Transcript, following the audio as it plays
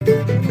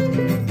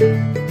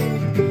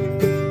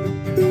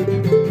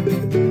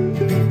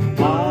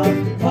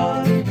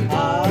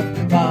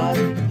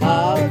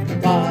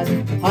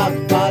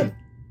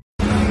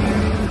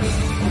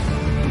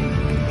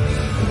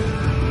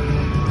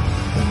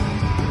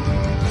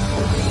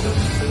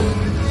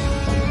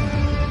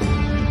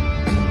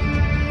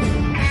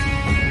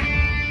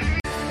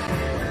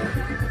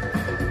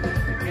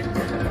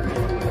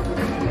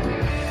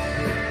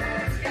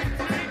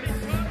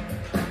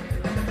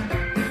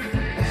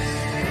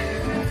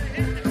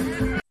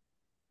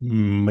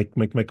Mike,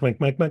 Mike, Mike, Mike,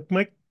 Mike, Mike,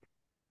 Mike.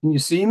 Can you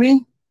see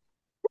me?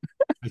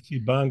 I see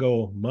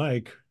Bongo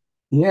Mike.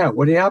 Yeah,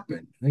 what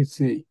happened? Let's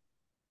see.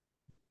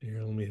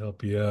 Here, let me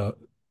help you out.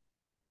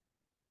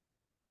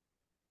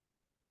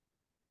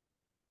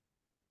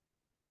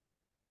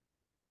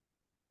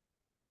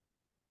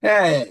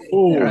 Hey, there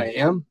Oh, I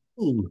am.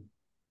 ooh,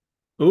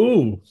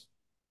 ooh.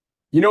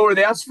 You know where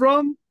that's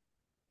from?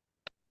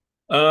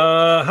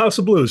 House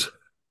of Blues.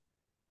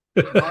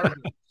 Martyrs.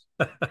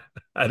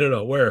 I don't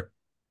know where.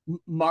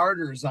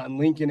 Martyrs on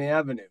Lincoln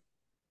Avenue.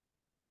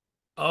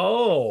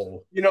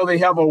 Oh, They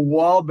have a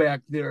wall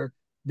back there.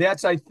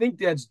 I think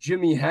that's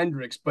Jimi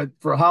Hendrix, but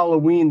for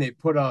Halloween, they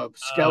put a uh,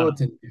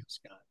 skeleton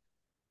mask on.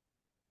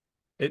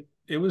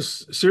 it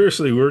was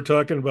seriously. We were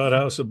talking about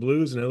House of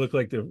Blues, and it looked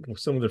like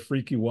some of the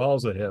freaky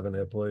walls they have in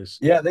that place.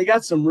 Yeah, they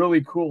got some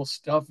really cool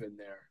stuff in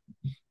there.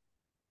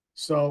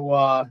 So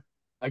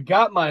I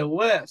got my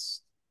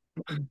list.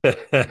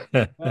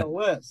 My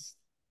list.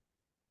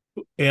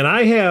 And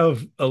I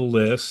have a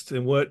list,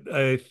 and what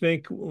I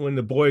think when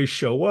the boys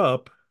show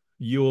up,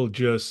 you'll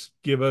just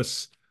give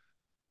us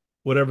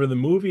whatever the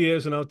movie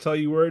is, and I'll tell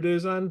you where it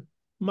is on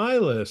my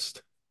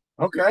list.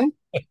 Okay.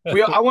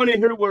 I want to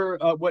hear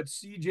what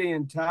CJ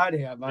and Todd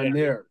have Yeah. on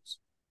theirs.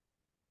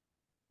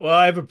 Well,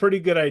 I have a pretty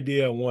good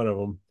idea on one of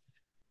them.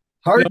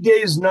 No, Hard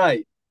Day's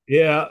Night.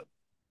 yeah,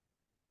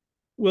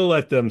 we'll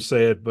let them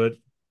say it, but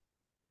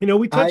you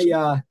know,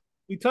 I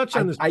we touched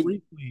on I this I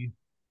briefly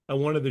on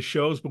one of the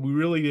shows, but we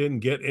really didn't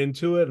get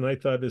into it, and I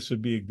thought this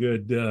would be a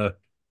good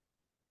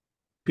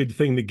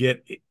thing to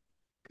get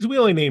because we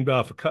only named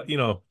off a cut. You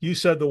know, you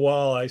said the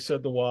wall, I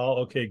said the wall.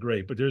 Okay,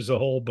 great, but there's a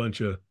whole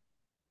bunch of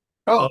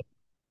oh, other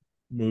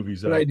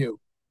movies what I out. do?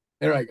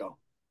 There I go.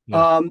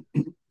 Yeah. Um,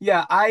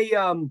 yeah, I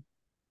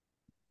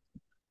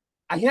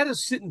had to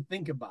sit and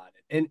think about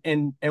it,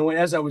 and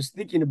as I was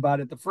thinking about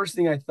it, the first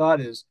thing I thought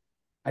is,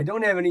 I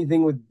don't have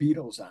anything with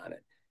Beatles on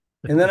it,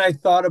 and then I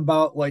thought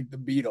about like the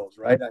Beatles,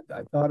 right?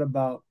 I thought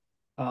about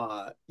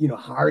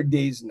Hard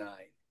Day's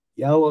Night,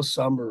 Yellow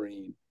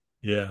Submarine,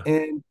 Yeah.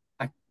 and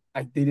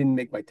they didn't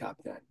make my top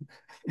 10.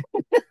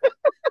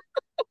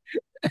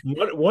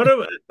 What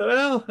of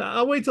well,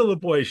 I'll wait till the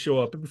boys show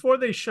up. But before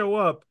they show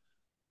up,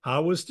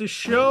 how was the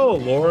show?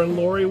 Laura and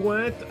Lori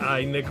went.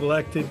 I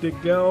neglected to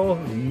go.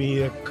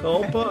 Mea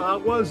culpa. How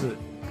was it?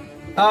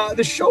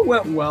 The show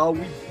went well.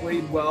 We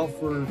played well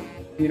for,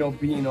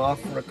 being off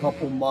for a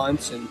couple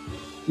months and,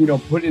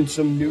 put in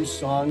some new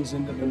songs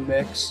into the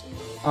mix.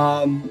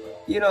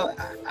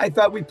 I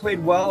thought we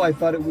played well. I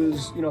thought it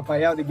was, if I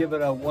had to give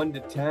it a 1 to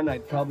 10,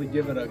 I'd probably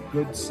give it a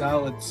good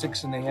solid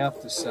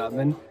 6.5 to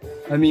 7.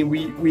 I mean,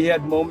 we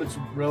had moments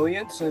of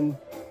brilliance and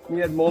we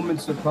had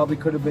moments that probably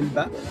could have been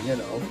better.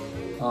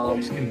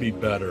 Always can be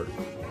better.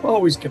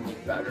 Always can be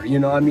better.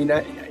 I mean,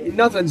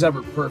 nothing's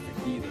ever perfect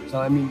either. So,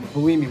 I mean,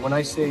 believe me, when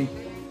I say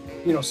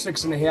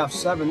 6.5,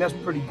 7, that's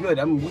pretty good.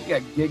 I mean, we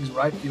got gigs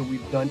where I feel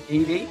we've done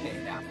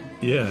 8.5.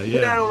 Yeah, But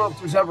yeah. I don't know if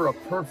there's ever a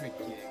perfect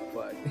gig,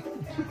 but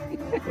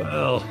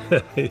Well,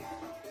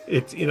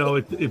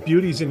 if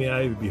beauty's in the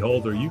eye of the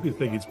beholder, you could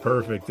think it's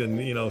perfect,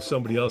 and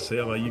somebody else say,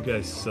 "Oh, you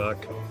guys suck."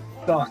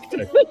 sucked.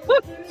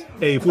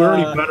 Hey, if we're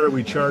any Uh, better,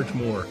 we charge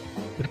more.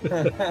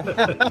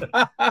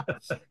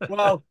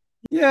 well,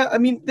 yeah, I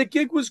mean, the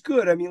gig was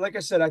good. I mean, like I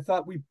said, I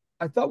thought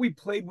we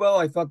played well.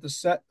 I thought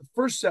the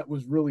first set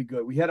was really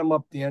good. We had them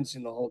up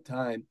dancing the whole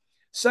time.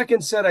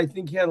 Second set, I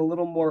think, had a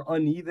little more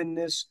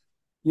unevenness.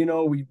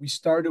 We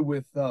started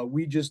with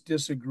 "We Just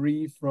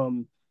Disagree"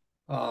 from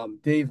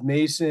Dave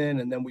Mason,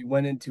 and then we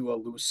went into a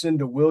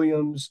Lucinda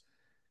Williams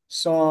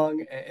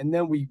song, and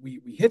then we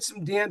hit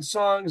some dance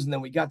songs, and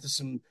then we got to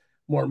some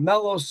more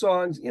mellow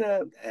songs.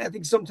 I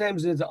think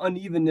sometimes there's an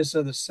unevenness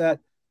of the set.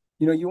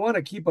 You want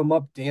to keep them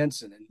up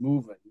dancing and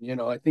moving.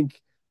 I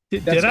think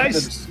Did, that's did I kind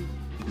of s- the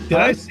did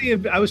I huh?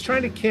 see I was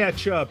trying to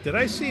catch up. Did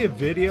I see a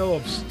video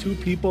of two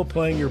people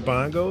playing your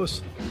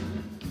bongos?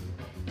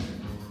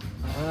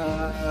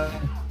 Uh,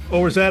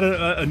 Or was that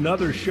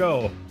another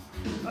show?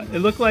 It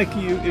looked like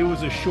it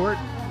was a short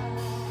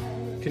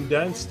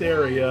condensed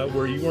area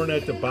where you weren't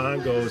at the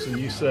bongos and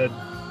you said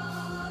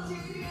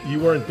you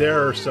weren't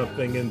there or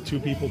something and two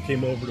people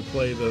came over to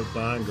play the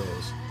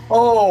bongos.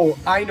 oh,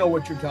 I know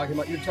what you're talking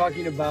about. You're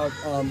talking about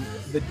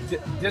the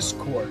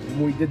Discord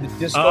when we did the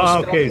disco Oh,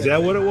 stuff. okay. Is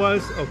that what it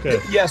was? Okay.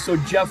 Yeah, so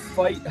Jeff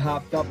Fight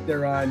hopped up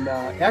there on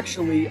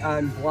actually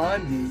on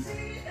Blondie,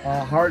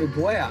 Heart of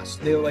Glass.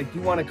 They were like, "Do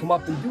you want to come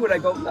up and do it?" I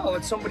go, "No,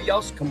 let somebody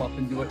else come up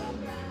and do it."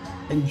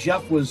 And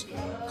Jeff was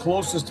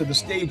closest to the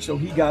stage, so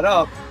he got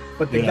up.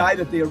 But the Yeah. guy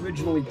that they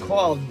originally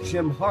called,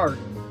 Jim Hart,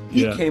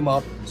 he Yeah. came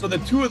up. So the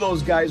two of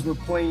those guys were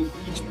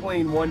each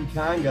playing one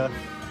conga,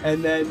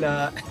 and then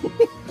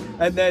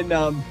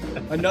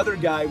another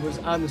guy was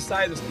on the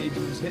side of the stage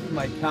and was hitting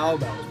my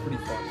cowbell. It was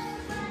pretty fun.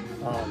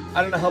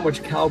 I don't know how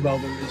much cowbell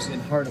there is in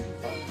Heart of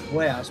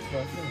Glass,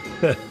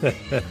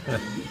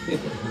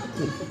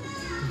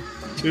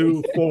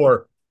 Two,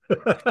 four.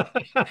 it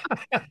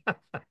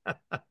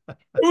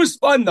was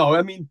fun though.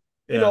 I mean,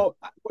 Yeah.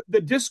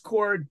 the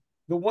Discord.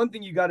 The one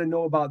thing you got to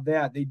know about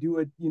that, they do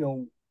it.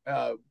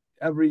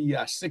 every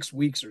 6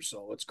 weeks or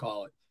so, let's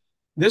call it.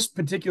 This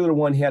particular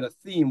one had a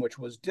theme, which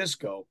was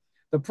disco.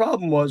 The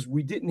problem was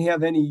we didn't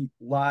have any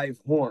live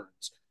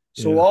horns.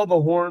 So Yeah. all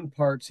the horn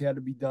parts had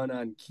to be done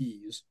on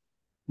keys.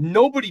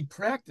 Nobody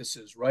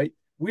practices, right?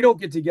 We don't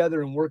get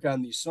together and work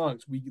on these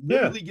songs. We Yeah.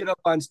 literally get up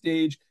on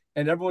stage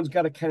and everyone's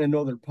got to kind of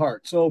know their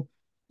part. So,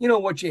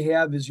 what you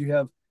have is you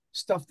have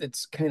stuff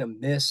that's kind of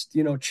missed,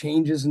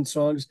 changes in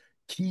songs.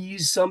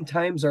 Keys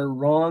sometimes are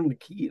wrong,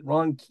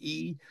 wrong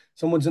key.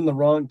 Someone's in the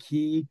wrong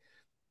key.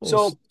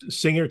 Well, So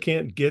singer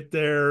can't get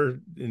there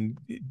and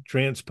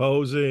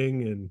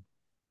transposing and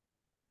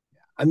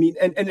I mean,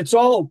 and it's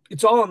all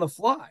on the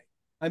fly.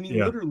 I mean,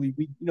 yeah. literally,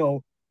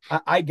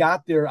 I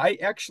got there. I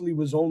actually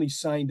was only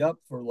signed up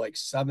for like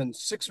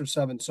 6 or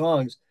 7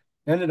 songs.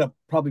 I ended up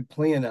probably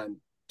playing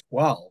on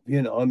 12.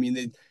 I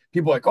mean,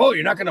 people are like, oh,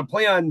 you're not going to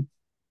play on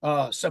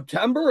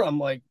September. I'm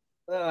like,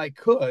 I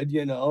could,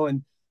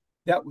 and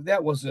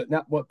that wasn't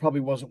not what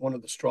probably wasn't one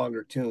of the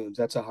stronger tunes.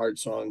 That's a hard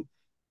song,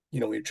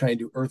 when you're trying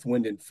to do Earth,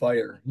 Wind, and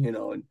Fire,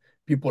 and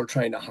people are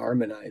trying to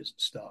harmonize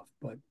and stuff.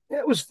 But yeah,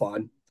 it was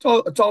fun.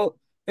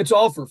 It's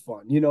all for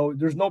fun.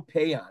 There's no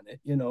pay on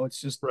it.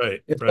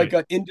 Right, It's like right.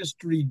 an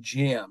industry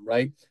jam,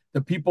 right?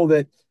 The people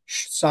that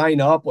sign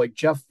up, like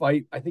Jeff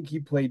Fight, I think he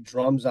played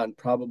drums on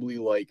probably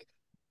like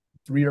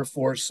 3 or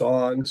 4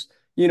 songs.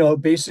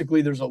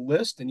 Basically there's a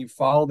list and you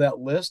follow that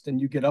list and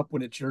you get up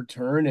when it's your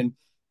turn. And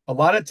a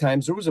lot of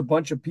times there was a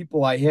bunch of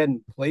people I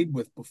hadn't played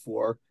with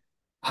before.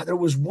 There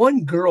was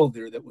one girl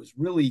there that was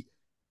really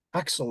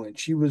excellent.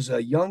 She was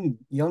a young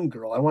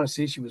girl. I want to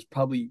say she was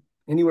probably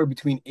anywhere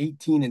between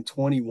 18 and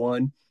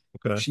 21.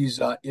 Okay. She's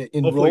Hopefully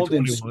enrolled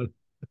in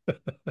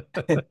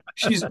 21.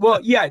 she's well,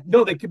 yeah,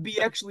 no, they could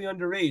be actually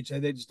underage.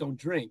 They just don't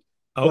drink.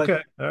 But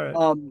Okay.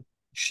 All right.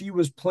 she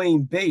was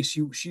playing bass.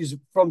 She's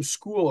from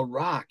School of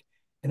Rock.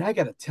 And I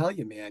gotta tell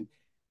you, man,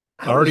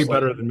 I Already was like,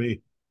 better than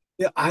me.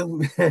 yeah, I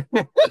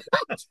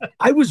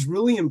was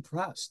really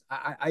impressed.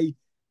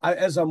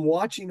 As I'm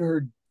watching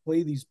her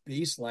play these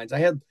bass lines, I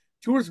had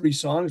 2 or 3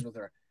 songs with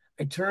her.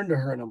 I turned to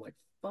her and I'm like,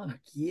 "Fuck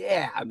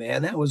yeah,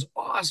 man, that was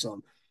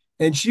awesome!"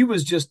 And she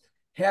was just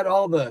had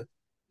all the,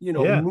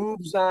 Yeah.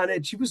 moves on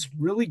it. She was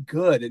really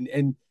good.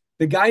 And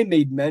the guy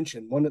made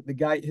mention. One of the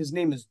guy, his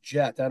name is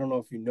Jet. I don't know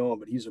if you know him,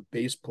 but he's a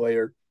bass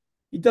player.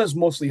 He does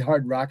mostly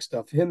hard rock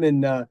stuff. Him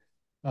and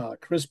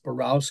Chris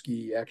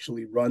Borowski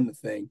actually run the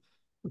thing.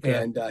 Okay.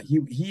 And he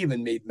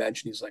even made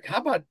mention. He's like, "How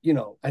about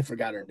I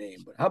forgot her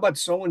name, but how about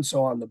so and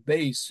so on the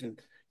bass and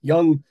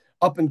young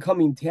up and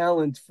coming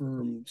talent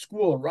from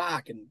School of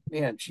Rock?" And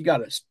man, she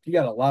got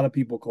a lot of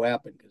people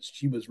clapping because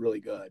she was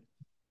really good.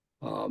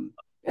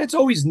 And it's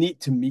always neat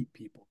to meet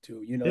people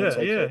too. It's Yeah,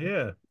 like yeah,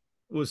 yeah.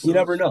 With you some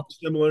never know.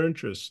 similar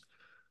interests.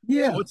 So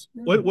Yeah.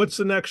 what's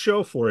the next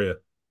show for you?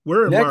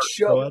 We're in Next March,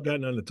 so show. I got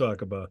nothing to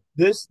talk about.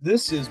 This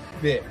is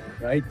big,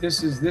 right?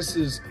 This is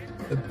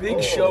the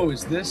big show. Oh,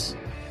 Is this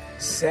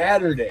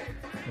Saturday?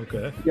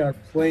 okay. We are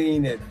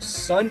playing at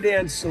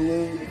Sundance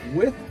Saloon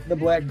with the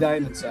Black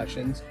Diamond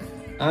Sessions.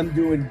 I'm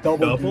doing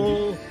double duty.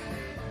 Double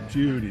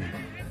Judy.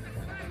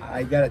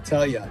 I got to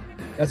tell you,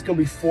 that's going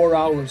to be 4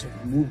 hours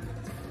of movement.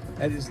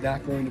 That is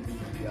not going to be,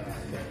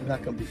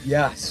 not going to be,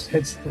 yes.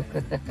 It's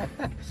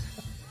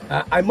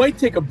I might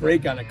take a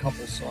break on a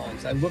couple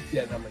songs. I looked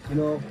at it, I'm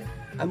like,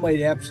 I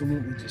might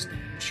absolutely just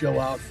chill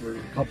out for a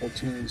couple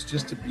tunes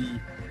just to be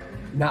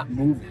not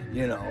moving.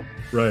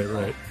 Right, Uh,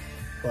 right.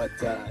 But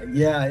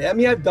yeah, I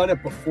mean, I've done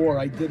it before.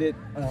 I did it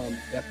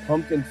at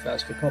Pumpkin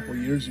Fest a couple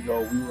years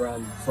ago. We were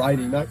on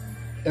Friday night,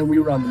 and we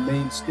were on the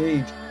main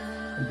stage.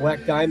 And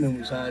Black Diamond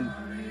was on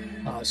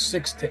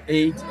 6 to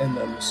 8, and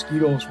the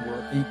Mosquitoes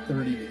were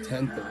 8:30 to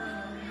 10:30.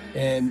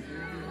 And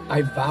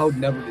I vowed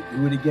never to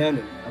do it again,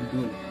 and I'm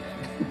doing it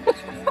again.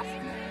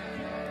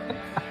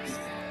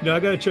 Now I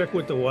got to check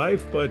with the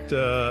wife, but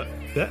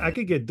that I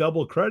could get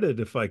double credit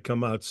if I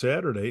come out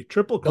Saturday.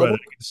 Triple credit. Double,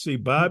 I can see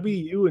Bobby,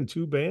 you, and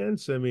 2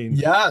 bands. I mean,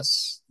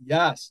 yes,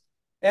 yes.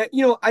 And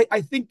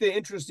I think the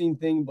interesting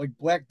thing, like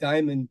Black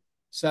Diamond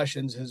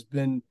Sessions, has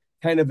been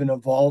kind of an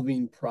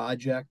evolving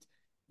project,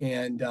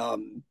 and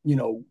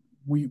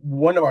we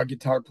one of our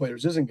guitar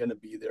players isn't going to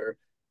be there.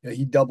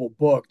 He double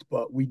booked,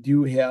 but we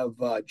do have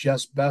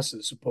Jess Bess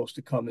is supposed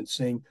to come and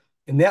sing,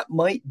 and that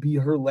might be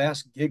her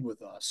last gig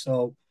with us.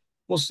 So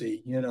we'll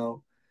see.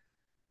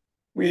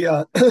 We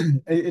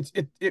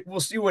we'll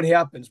see what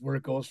happens where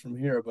it goes from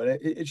here, but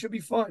it should be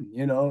fun.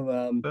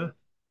 huh?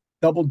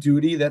 Double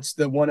duty. That's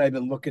the one I've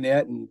been looking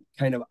at and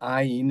kind of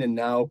eyeing. And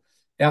now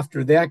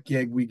after that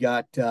gig,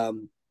 uh,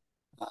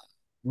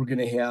 we're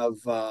gonna have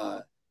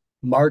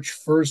March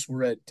 1st.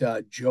 We're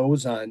at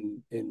Joe's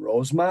on in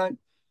Rosemont,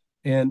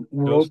 and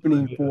we're Goes opening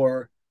on, yeah.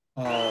 for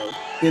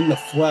In the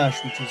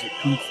Flesh, which is a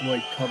Pink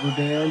Floyd cover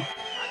band,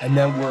 and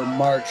then we're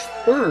March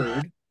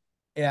 3rd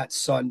at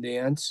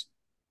Sundance.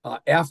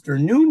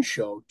 Afternoon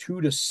show 2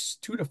 to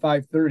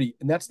 5:30,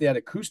 and that's that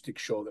acoustic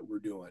show that we're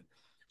doing.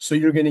 So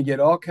you're going to get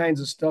all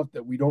kinds of stuff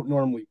that we don't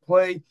normally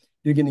play.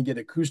 You're going to get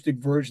acoustic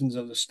versions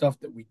of the stuff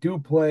that we do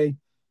play.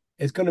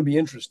 It's going to be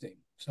interesting.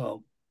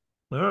 So,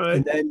 All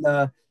and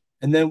right.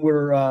 then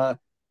we're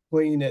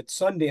playing at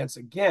Sundance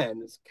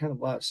again. It's kind of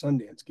a lot of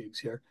Sundance gigs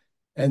here.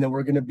 And then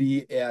we're going to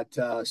be at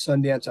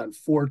Sundance on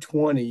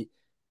 420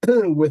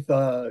 with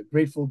a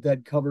Grateful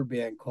Dead cover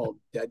band called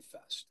Dead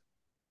Fest.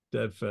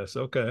 Dead Fest.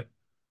 Okay.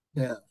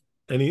 Yeah.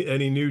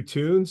 Any new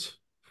tunes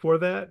for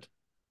that?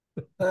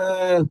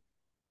 Uh,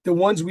 the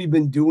ones we've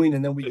been doing,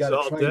 and then we It's got to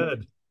all try and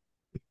dead.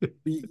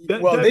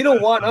 Dead, well, Dead they don't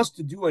Fest. want us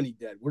to do any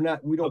dead. We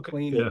don't Okay.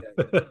 play any Yeah.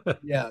 dead.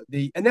 Yeah,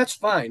 and that's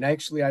fine.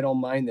 Actually, I don't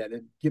mind that.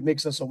 It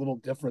makes us a little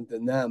different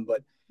than them,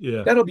 but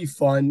Yeah. that'll be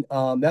fun.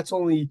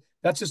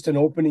 That's just an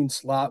opening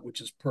slot,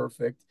 which is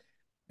perfect.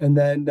 And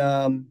then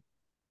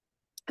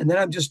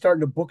I'm just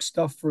starting to book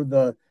stuff for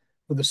the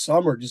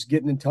summer, just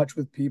getting in touch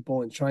with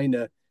people and trying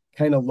to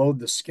kind of load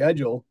the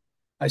schedule.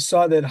 I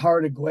saw that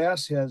Heart of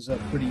Glass has a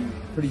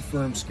pretty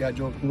firm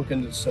schedule.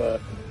 Looking at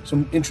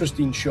some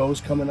interesting shows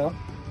coming up.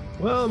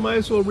 Well, might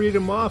as well read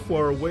them off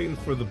while we're waiting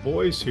for the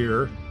boys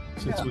here,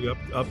 since Yeah, we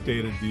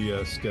updated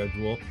the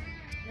schedule.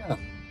 yeah.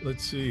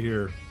 Let's see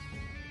here.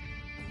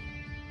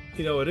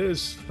 It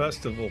is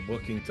festival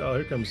booking. Oh,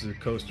 here comes the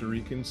Costa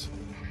Ricans.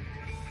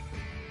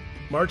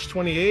 March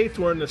 28th,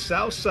 we're in the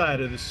south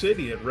side of the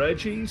city at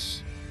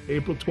Reggie's.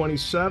 April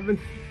 27th,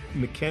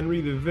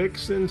 McHenry the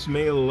Vixens.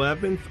 May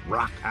 11th,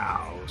 Rock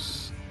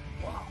House.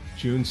 Wow.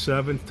 June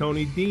 7th,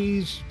 Tony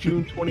D's.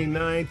 June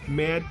 29th,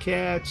 Mad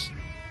Cats.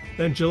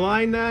 Then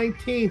July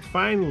 19th,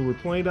 finally, we're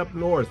playing up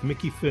north,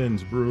 Mickey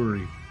Finn's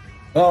Brewery.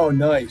 Oh,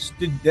 nice.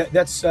 Did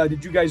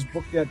you guys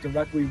book that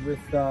directly with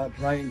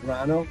Brian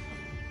Grano?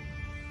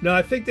 No,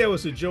 I think that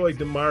was a Joey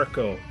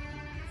DeMarco.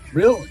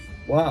 Really?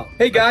 Wow.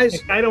 Hey guys.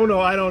 I don't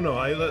know. I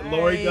let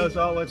Lori does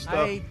all that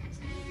stuff.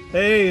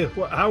 Hey,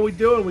 how we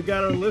doing? We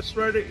got our list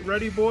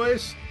ready,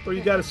 boys? Or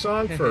you got a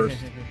song first?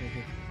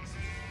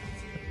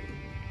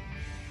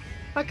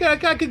 I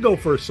could go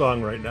for a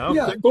song right now.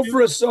 Yeah, go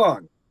for a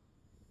song.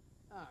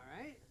 All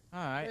right. All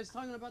right. You guys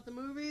talking about the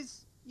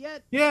movies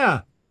yet?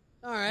 Yeah.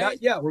 All right.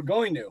 Not yet. We're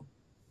going to.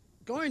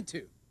 Going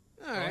to.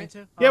 All right. Going to?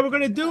 Yeah, Okay. we're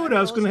gonna do All it. right,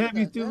 I was well, gonna let's have do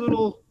you that do a then.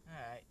 little All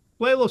right.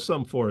 play a little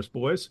something for us,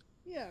 boys.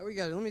 Yeah, we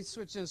got it. Let me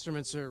switch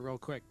instruments here real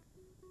quick.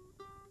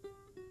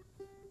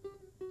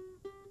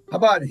 How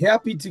about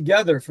Happy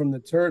Together from the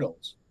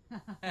Turtles?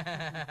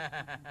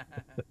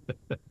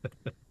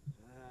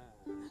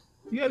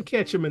 You gotta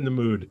catch him in the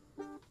mood.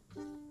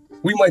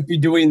 We might be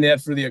doing that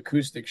for the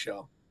acoustic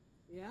show.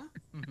 Yeah.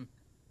 All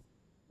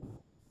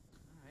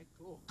right.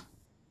 Cool.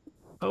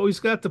 Oh, he's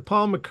got the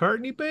Paul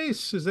McCartney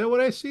bass. Is that what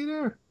I see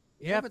there?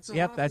 Yep, it's a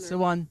yep, that's the Hofner.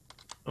 one.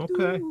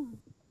 Okay. All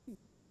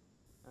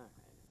right.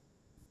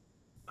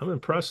 I'm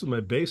impressed with my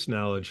bass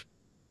knowledge.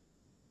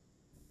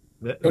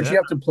 Don't you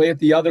have to play it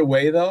the other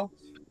way though?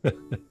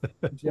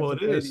 Don't you Well, have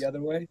to it play is. the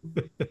other way?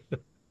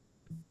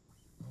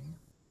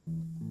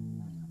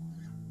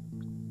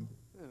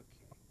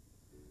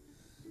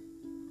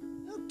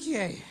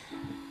 Okay.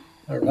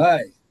 All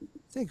right. I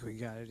think we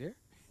got it here.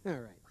 All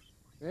right.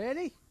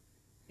 Ready?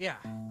 Yeah.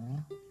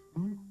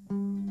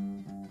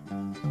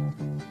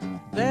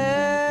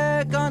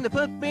 They're gonna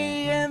put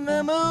me in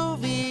the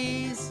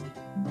movies.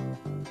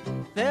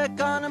 They're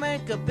gonna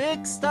make a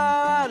big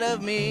star out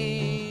of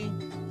me.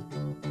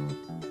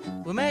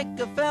 We'll make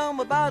a film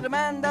about a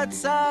man that's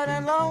sad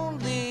and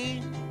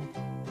lonely.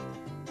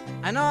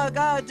 And all I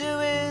gotta do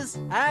is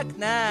act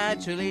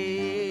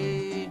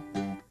naturally.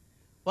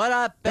 But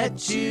I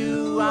bet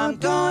you I'm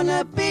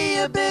gonna be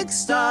a big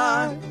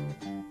star.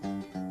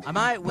 I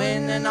might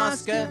win an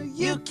Oscar,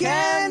 you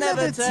can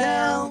never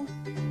tell.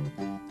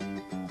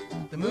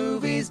 The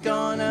movie's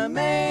gonna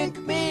make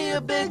me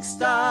a big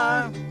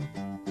star.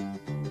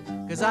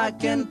 'Cause I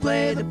can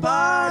play the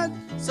part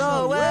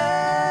so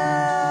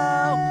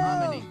well.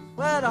 Harmony.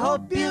 Well, I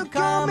hope you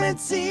come and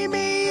see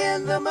me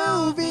in the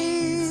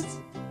movies.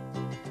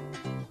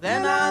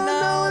 Then I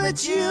know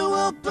that you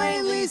will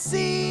plainly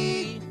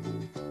see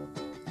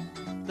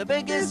the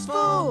biggest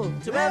fool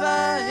to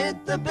ever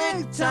hit the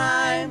big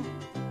time.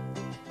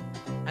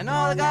 And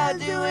all I gotta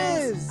do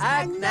is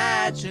act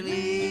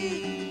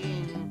naturally.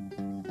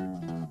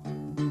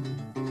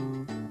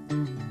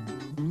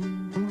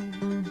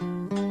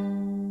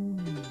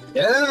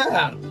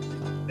 Yeah.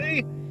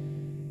 See?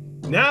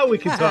 Now we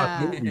can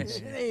talk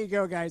movies. There you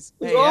go, guys.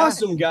 It was Hey, yeah.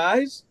 awesome,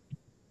 guys.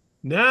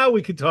 Now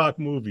we can talk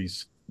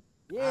movies.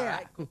 Yeah.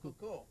 All right,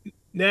 cool.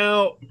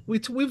 Now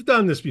we've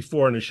done this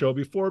before in the show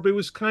before, but it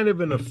was kind of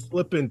in a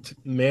flippant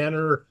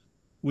manner.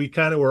 We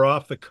kind of were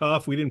off the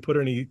cuff. We didn't put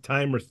any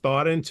time or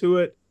thought into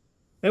it,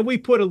 and we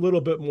put a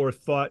little bit more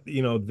thought,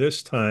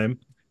 this time.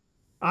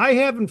 I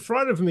have in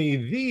front of me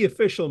the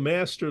official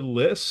master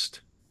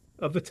list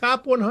of the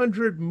top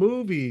 100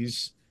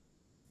 movies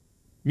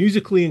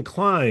musically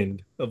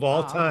inclined of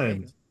all Ah,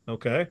 time.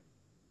 Okay,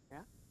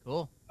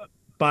 Cool.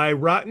 by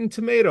Rotten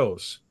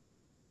Tomatoes.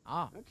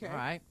 Oh, Okay. all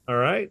right. All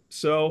right,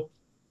 so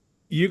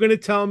you're going to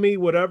tell me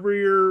whatever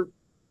your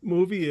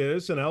movie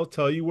is, and I'll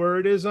tell you where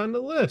it is on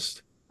the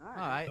list. All All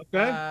right.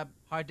 right. Okay.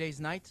 Hard Day's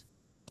Night.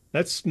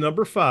 That's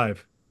number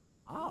 5.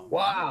 Oh,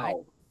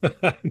 Wow.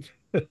 Okay,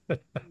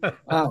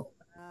 Wow.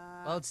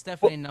 Well, it's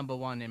definitely number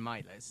one in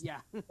my list. Yeah.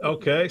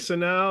 so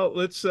now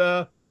let's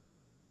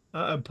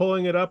I'm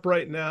pulling it up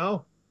right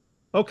now.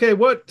 Okay,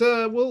 what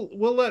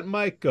we'll let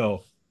Mike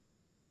go.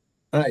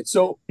 All right.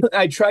 So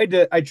I tried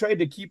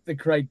to keep the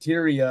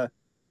criteria,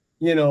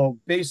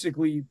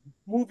 basically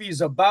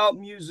movies about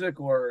music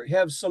or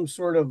have some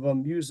sort of a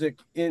music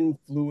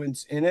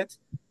influence in it.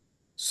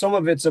 Some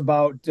of it's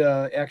about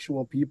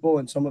actual people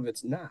and some of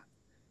it's not.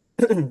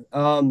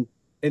 um,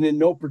 and in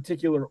no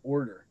particular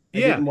order. I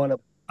Yeah, didn't want to,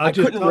 I'll I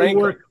just couldn't tell you rank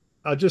where them.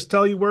 I'll just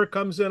tell you where it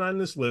comes in on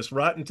this list.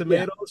 Rotten Yeah.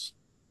 Tomatoes.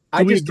 I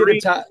Do we just did a agree?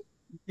 top,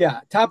 yeah,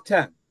 top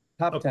 10.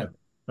 Top Okay. 10.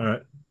 All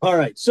right. All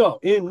right. So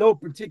in no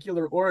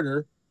particular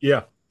order,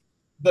 Yeah.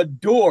 The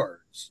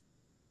Doors,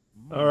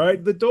 All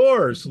right. The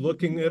Doors.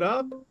 Looking it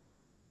up.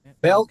 Yeah,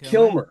 Val Kilmer.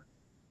 Kilmer,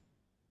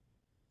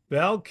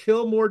 Val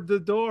Kilmer, The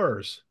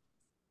Doors.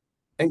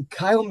 and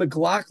Kyle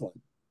MacLachlan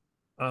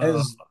Uh,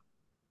 as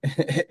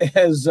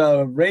as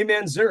Ray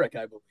Manzarek,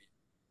 I believe.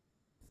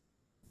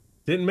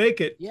 didn't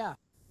make it. Yeah,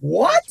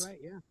 What? that's right.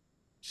 Yeah.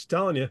 Just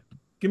telling you.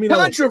 Give me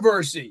another one.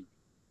 Controversy.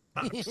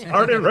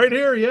 Started right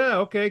here. Yeah.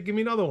 Okay. Give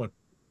me another one.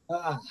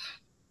 Uh,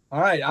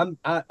 all right. All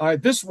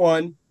right. This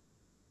one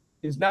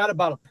is not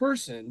about a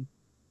person,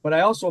 but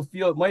I also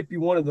feel it might be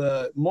one of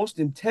the most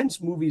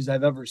intense movies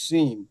I've ever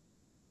seen.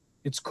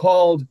 It's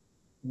called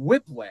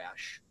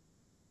Whiplash.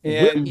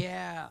 Whip. And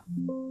Yeah.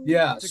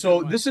 yeah, That's a good so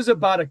one. this is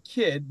about a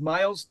kid,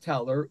 Miles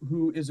Teller,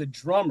 who is a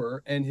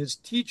drummer, and his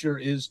teacher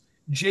is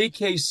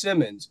J.K.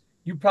 Simmons.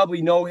 You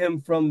probably know him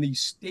from the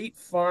State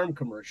Farm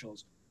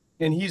commercials.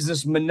 And he's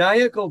this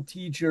maniacal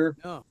teacher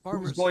Oh, who's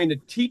farmers. going to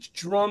teach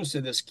drums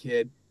to this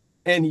kid,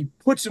 and he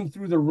puts him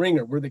through the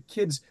ringer where the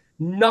kid's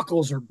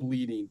knuckles are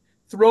bleeding,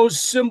 throws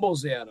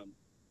cymbals at him.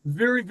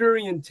 Very,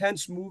 very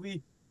intense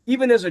movie.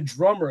 Even as a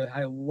drummer,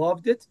 I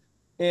loved it.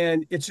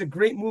 And it's a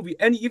great movie.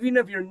 And even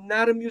if you're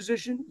not a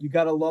musician, you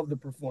got to love the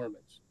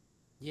performance.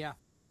 Yeah.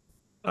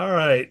 All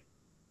right.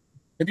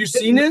 Have you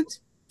seen it?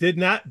 Did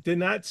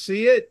not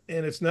see it,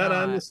 and it's not No,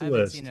 on I this haven't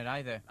list. seen it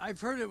either.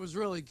 I've heard it was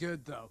really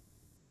good though.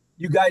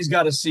 You guys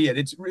got to see it.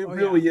 It Oh,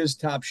 really yeah. is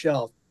top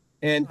shelf.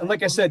 And All right,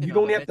 like I we'll said, make a you note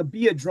don't of have it. to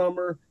be a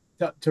drummer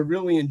to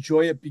really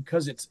enjoy it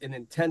because it's an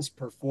intense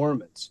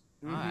performance.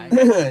 All right.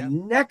 Yeah.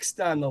 Next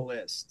on the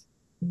list,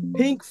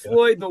 Pink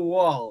Floyd The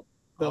Wall,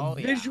 the Oh,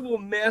 yeah. visual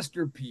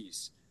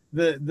masterpiece,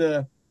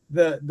 the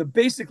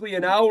basically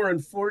an hour and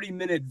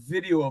 40-minute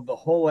video of the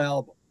whole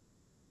album.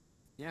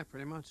 Yeah,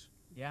 pretty much.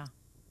 Yeah.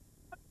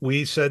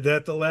 We said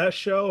that the last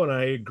show, and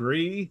I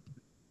agree.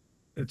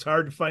 It's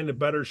hard to find a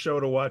better show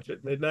to watch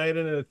at midnight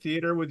in a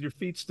theater with your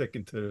feet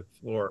sticking to the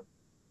floor.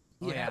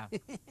 Oh, yeah.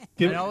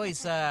 Give- And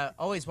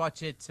always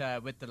watch it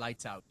with the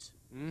lights out.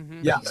 Mm-hmm.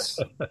 Yes.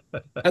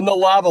 And the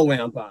lava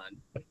lamp on.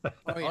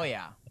 Oh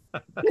yeah. Oh,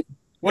 yeah.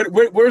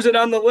 Where's it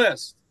on the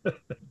list?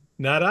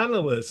 Not on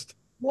the list.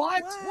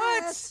 What?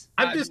 What?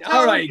 I'm just All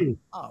telling right. you.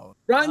 Oh.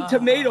 Rotten Ah.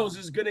 Tomatoes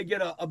is going to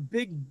get a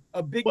big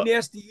Well-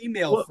 nasty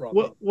email from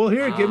me. Well,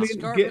 here, give me.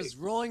 Scarf Give, is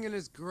rolling in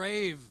his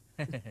grave.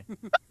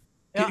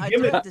 Yeah, I give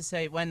do it- have to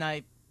say when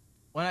I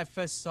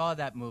first saw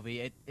that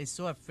movie, it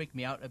sort of freaked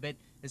me out a bit,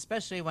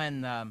 especially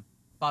when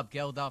Bob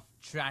Geldof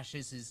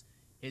trashes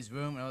his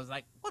room, and I was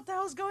like, "What the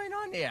hell's going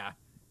on here?"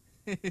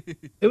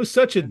 it was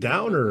such a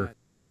downer.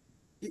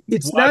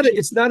 It's Watch it.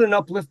 it's not an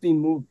uplifting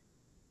movie.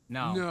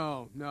 No.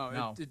 No.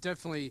 No. It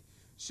definitely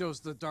shows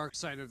the dark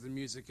side of the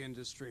music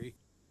industry.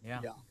 Yeah.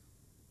 Yeah.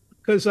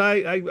 Because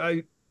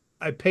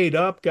I paid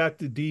up, got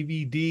the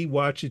DVD,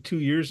 watched it 2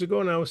 years ago,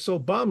 and I was so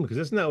bummed because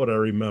that's not what I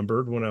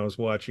remembered when I was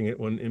watching it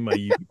when in my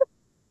youth.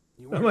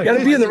 You I'm weren't like, You got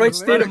to be in the right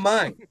realizing state of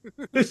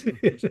lyrics.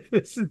 mind.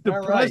 this is All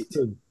right.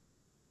 depressing.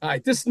 All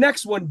right, this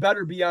next one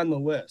better be on the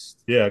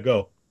list. Yeah,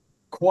 go.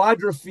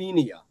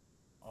 Quadrophenia.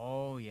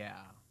 Oh yeah.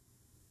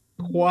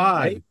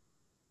 Quad. Right?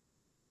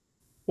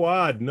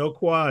 Quad, no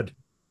quad.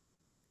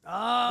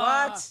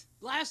 Ah, What?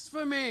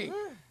 Blasphemy!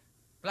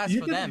 Blast You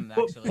for can them,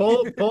 pull,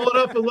 actually. pull it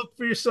up and look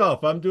for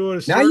yourself. I'm doing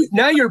a Now search.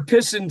 now you're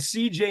pissing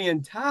CJ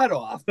and Todd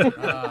off.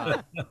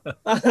 Ah.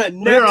 Here,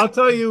 Next, I'll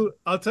tell you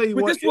but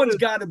what. this one's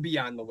got to be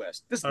on the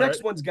list. This All next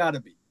right. one's got to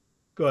be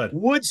Good.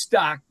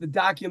 Woodstock, the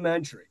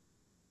documentary.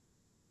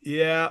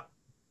 Yeah.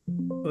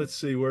 Let's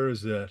see. Where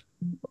is that?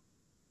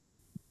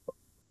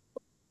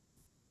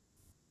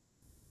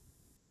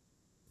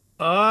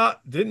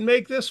 Didn't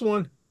make this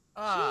one.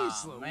 Oh,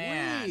 Jeez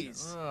man.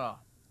 Louise. Ugh.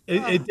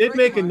 It did breaking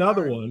make my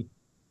another heart. one.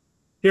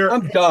 Here,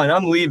 I'm done.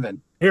 I'm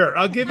leaving. here.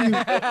 I'll give you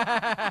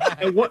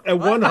at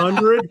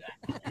 100.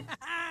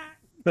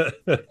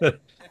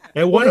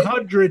 At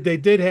 100, they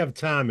did have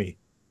Tommy.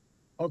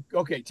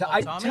 Okay,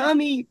 Tommy?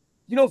 Tommy.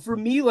 For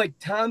me, like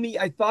Tommy,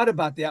 I thought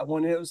about that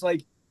one, and it was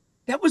like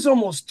that was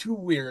almost too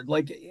weird.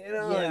 Like and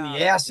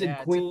the Acid Yeah,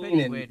 it's a Queen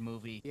pretty and weird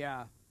movie.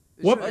 Yeah.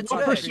 They What, should've It's what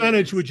tried good. to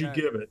percentage be would you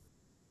instead. give it?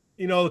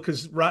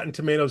 Because Rotten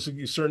Tomatoes,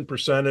 a certain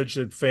percentage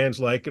that fans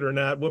like it or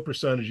not. What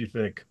percentage you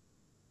think?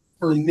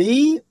 for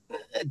me,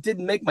 it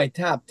didn't make my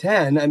top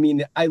 10. I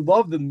mean, I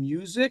love the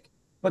music,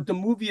 but the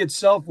movie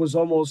itself was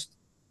almost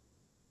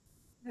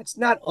it's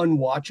not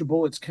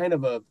unwatchable. It's kind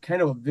of a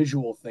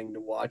visual thing to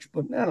watch,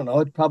 but I don't know.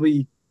 It's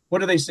probably what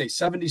do they say?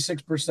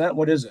 76%?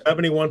 What is it?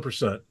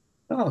 71%.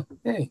 Oh,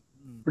 hey,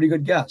 Hmm. pretty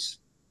good guess.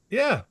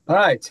 Yeah. All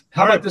right.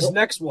 How All about right, this well,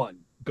 next one?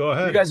 Go You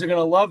ahead. guys are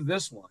gonna love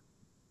this one.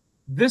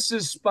 This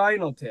is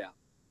Spinal Tap.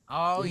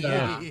 Oh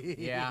Yeah.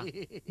 yeah, yeah.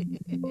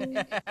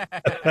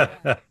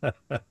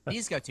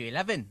 These go to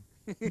 11.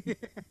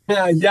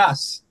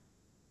 Yes.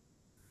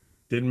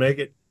 Didn't make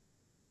it.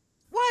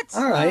 What?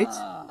 All right.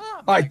 Oh,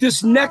 All my right.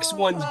 This next Oh,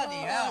 one's bloody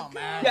hell,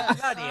 man! Yeah.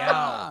 Bloody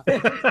hell!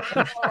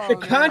 Oh,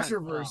 man.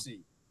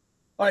 controversy.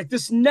 All right.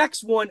 This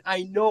next one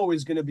I know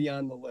is gonna be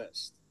on the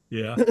list.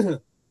 Yeah.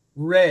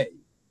 Ray.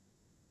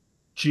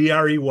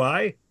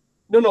 Grey.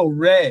 No,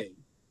 Ray.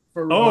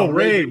 For Oh,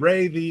 Ray. Ray.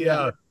 Ray the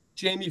Yeah.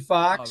 Jamie Oh,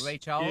 Foxx. Ray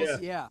Charles, Yeah.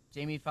 Yeah.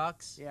 Jamie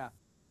Foxx. Yeah.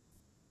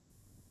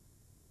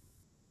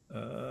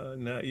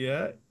 Not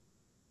yet.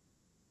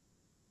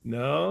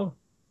 No.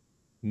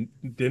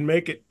 Didn't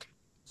make it.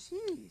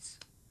 Jeez.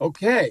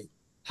 Okay.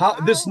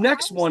 This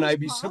next how is one, this I'd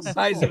be possible?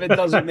 surprised if it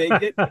doesn't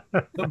make it.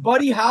 The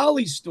Buddy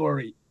Holly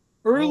story.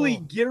 Early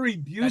Oh, Gary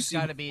That's Busey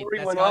gotta be. before he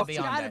That's went gotta off. be to-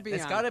 on Gotta there. be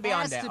That's on gotta it. be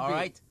on Has there. to All be.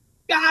 right.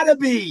 Gotta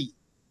be.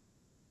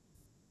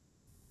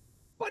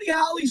 Buddy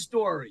Holly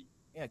story.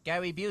 Yeah,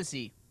 Gary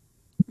Busey.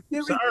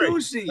 Gary Sorry.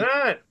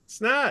 Busey. It's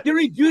not.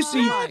 Gary Oh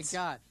Busey. my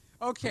God.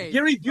 Okay.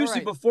 Gary all Busey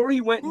right. before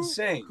he went Who,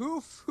 insane.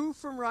 who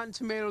from Rotten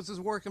Tomatoes is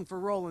working for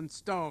Rolling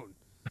Stone?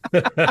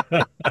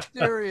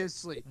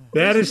 Seriously.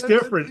 That is This-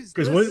 different this-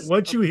 because this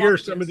once you a hear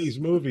buck some of this. these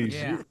movies,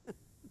 Yeah.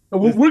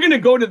 We're gonna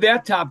go to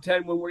that top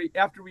 10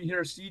 after we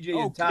hear CJ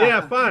and Okay. Todd.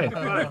 yeah,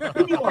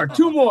 fine.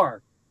 Two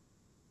more.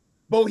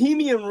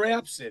 Bohemian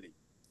Rhapsody.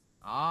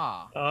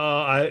 Ah.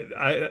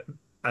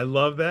 I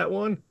love that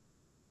one.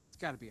 It's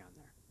got to be on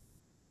there.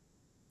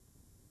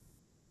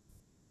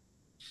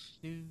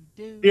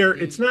 Here,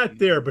 it's not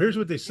there, but here's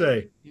what they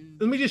say.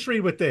 Let me just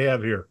read what they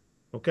have here,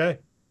 okay?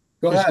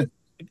 Go ahead.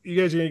 You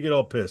guys are gonna get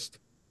all pissed.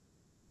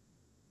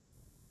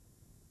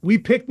 We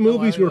picked Don't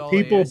movies worry, where all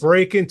people ears.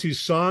 break into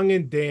song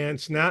and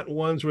dance, not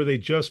ones where they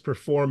just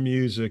perform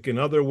music. In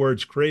other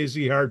words,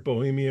 Crazy Heart,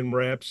 Bohemian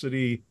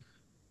Rhapsody,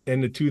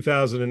 and the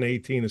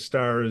 2018 A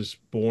Star Is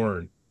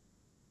Born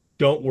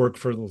don't work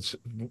for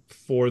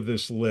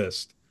this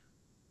list.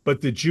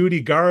 But the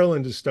Judy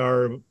Garland A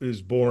Star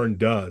Is Born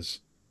does.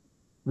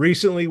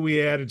 Recently,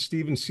 we added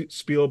Steven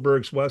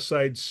Spielberg's West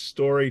Side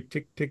Story,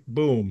 Tick, Tick,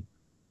 Boom,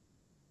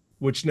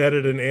 which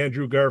netted an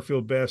Andrew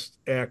Garfield Best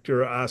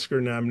Actor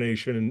Oscar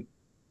nomination in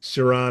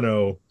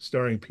Cyrano,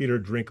 starring Peter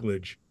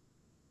Dinklage.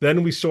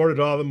 Then we sorted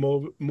all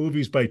the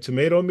movies by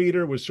tomato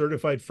meter with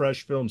certified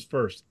fresh films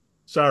first.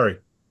 Sorry,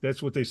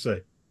 that's what they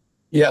say.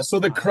 Yeah, so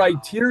the Wow.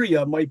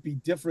 criteria might be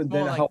different More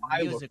than like how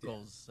I looked at it.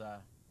 musicals.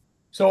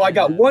 So I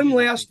got one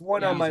musically. last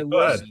one on Yeah, my Go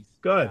ahead. list.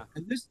 Go ahead.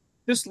 And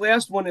this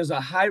last one is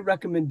a high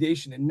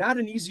recommendation and not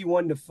an easy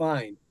one to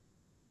find.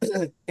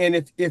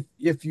 And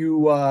if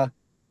you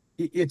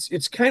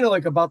it's kind of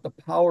like about the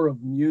power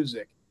of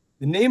music.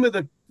 The name of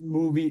the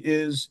movie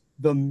is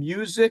The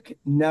Music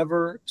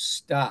Never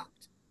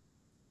Stopped.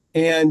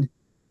 And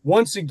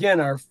once again,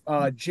 our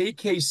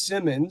J.K.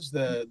 Simmons,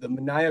 the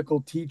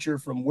maniacal teacher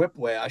from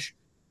Whiplash,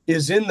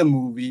 is in the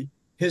movie.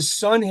 His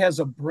son has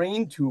a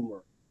brain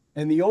tumor,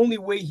 and the only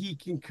way he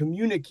can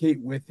communicate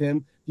with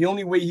him, the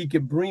only way he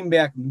can bring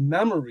back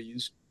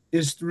memories,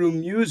 is through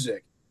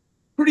music.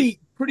 Pretty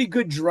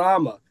good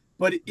drama,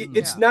 but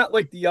it's not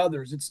like the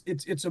others.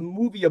 It's a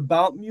movie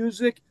about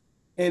music,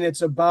 and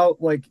it's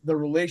about like the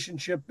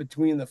relationship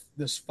between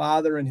this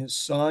father and his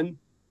son,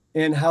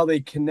 and how they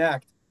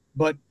connect.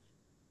 But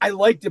I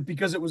liked it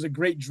because it was a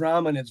great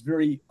drama and it's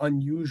very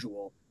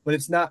unusual, but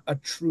it's not a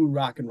true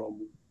rock and roll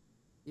movie.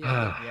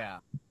 Yeah. Yeah.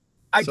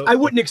 I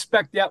wouldn't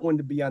expect that one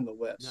to be on the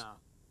list. No.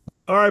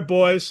 All right,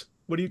 boys,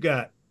 what do you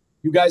got?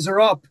 You guys are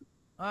up.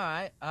 All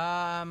right.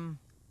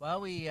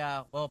 Well,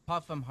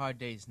 apart from Hard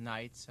Day's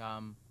Night,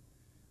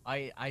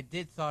 I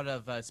did thought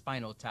of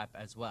Spinal Tap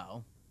as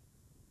well.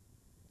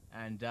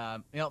 And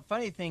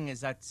funny thing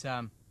is that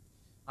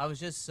I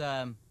just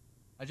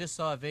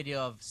saw a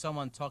video of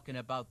someone talking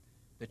about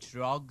the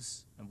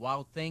Trogs and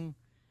Wild Thing.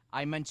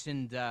 I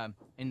mentioned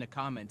in the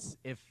comments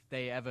if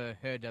they ever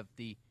heard of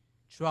the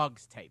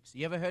Trogs tapes.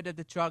 You ever heard of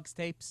the Trogs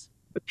tapes?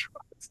 The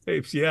Trogs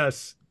tapes,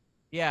 yes.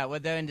 Yeah, where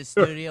they're in the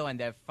studio and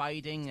they're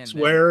fighting and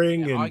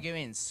Swearing they're and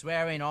arguing and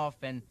swearing off,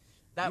 and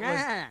that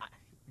Yeah.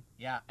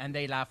 yeah, and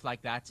they laugh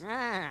like that.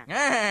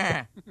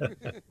 Ah.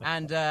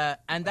 and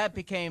that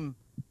became,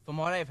 from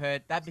what I've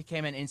heard, that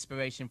became an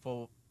inspiration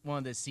for one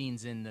of the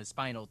scenes in the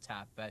Spinal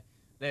Tap.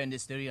 They're in the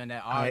studio and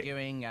they're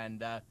arguing,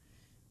 and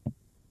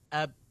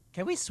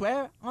can we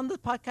swear on the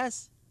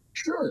podcast?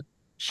 Sure.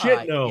 shit,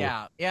 Alright, no.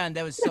 Yeah, and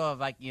there was sort of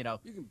like, You can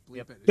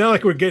bleep it. It's not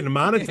like we're getting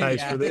monetized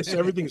Yeah. for this.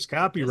 Everything's it's like,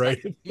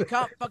 copyrighted. you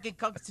can't fucking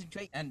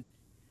concentrate, and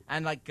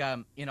like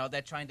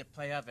they're trying to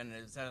play up, and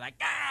it's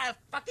like,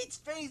 fucking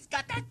strings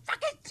got that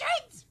fucking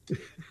strings.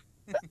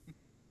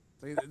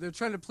 They're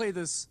trying to play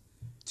this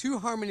two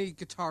harmony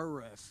guitar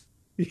riff,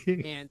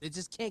 and they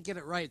just can't get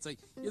it right. It's like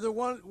either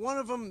one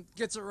of them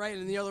gets it right,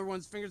 and the other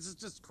one's fingers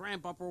just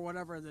cramp up or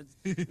whatever. And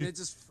they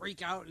just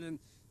freak out, and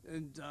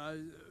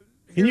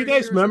Can you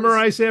guys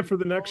memorize that for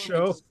the next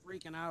show? Just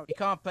freaking out. He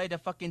can't play the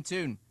fucking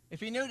tune. If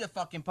he knew the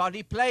fucking part,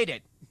 he played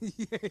it.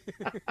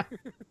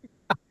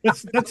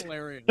 That's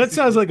hilarious. that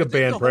sounds like I a think the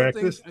band whole thing-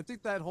 practice. I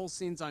think that whole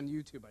scene's on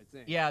YouTube. I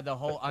think. Yeah, the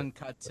whole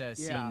uncut scene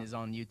Yeah. is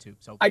on YouTube.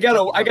 So I check it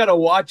out. gotta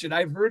watch it.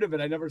 I've heard of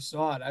it. I never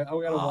saw it. I gotta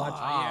watch it.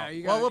 Yeah,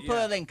 you well, gotta- we'll put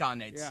yeah. a link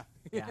on it. Yeah.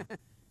 Yeah.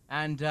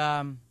 And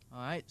all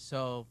right.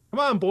 So Come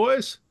on,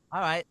 boys.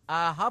 all right.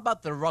 How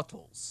about the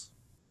Ruttles?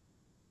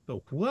 The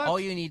what? All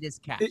you need is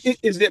cash.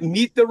 Is it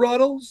Meet the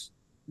Ruttles?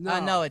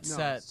 No, it's,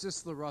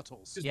 just the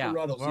Ruttles. Just yeah, the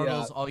Ruttles,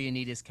 Ruttles. yeah. All you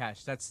need is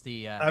cash. That's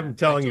the. I'm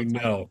telling you, actual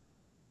title. no.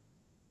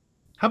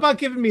 How about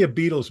giving me a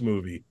Beatles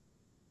movie?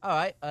 All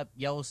right.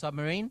 Yellow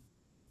Submarine.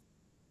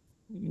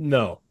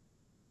 No.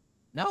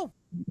 No.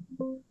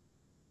 What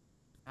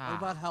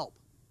about Help?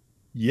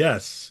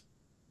 Yes.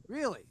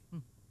 Really?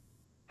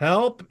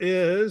 Help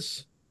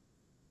is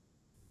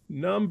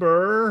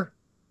number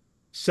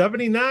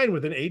 79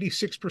 with an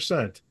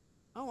 86%.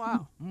 Oh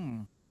wow.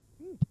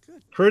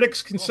 Good.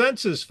 Critics'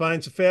 consensus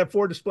finds the Fab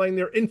Four displaying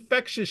their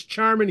infectious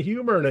charm and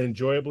humor in an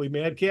enjoyably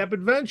madcap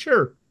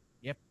adventure.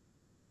 Yep.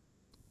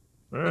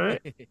 All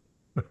right.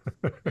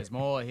 There's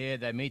more here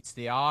than meets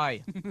the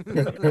eye.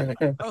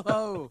 Ho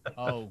ho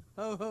Oh.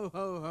 ho ho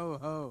ho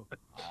ho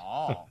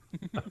Oh.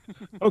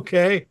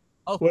 Okay.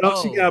 Oh. What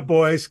else you got,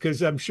 boys?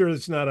 Because I'm sure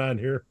it's not on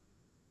here.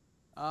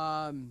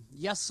 ho.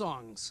 Yes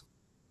songs.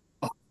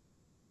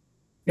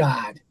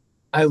 God,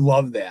 I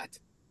love that.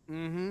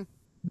 Mm-hmm.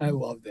 I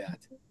love that.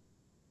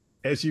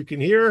 As you can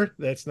hear,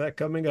 that's not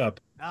coming up.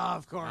 Oh,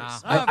 of course.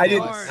 Ah. Of I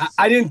didn't. course.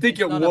 I didn't think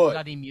It's it not a would.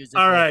 bloody music.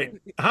 All right.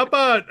 How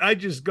about I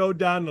just go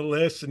down the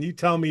list and you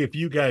tell me if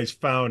you guys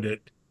found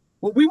it?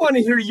 Well, we want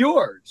to hear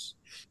yours.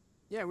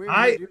 Yeah, we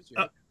I- heard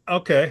yours.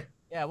 Okay.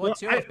 Yeah.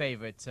 What's Well, your I-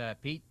 favorite,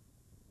 Pete?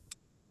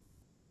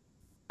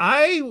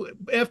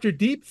 After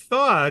deep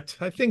thought,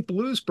 I think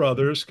Blues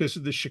Brothers, because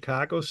of the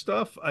Chicago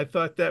stuff, I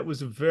thought that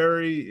was a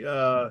very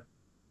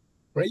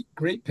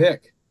Great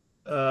pick.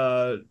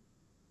 close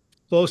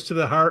to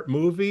the heart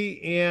movie,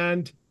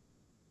 and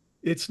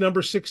it's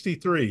number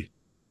 63,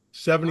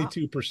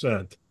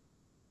 72%.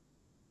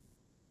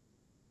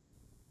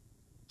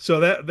 So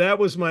that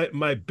was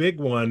my big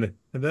one,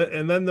 and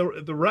then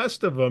the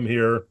rest of them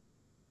here.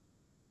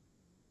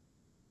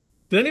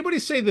 Did anybody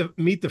say the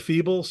Meet the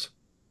Feebles?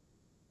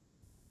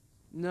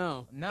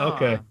 No. No.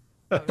 Okay.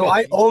 not So I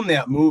really. own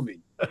that movie.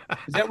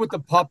 Is that with the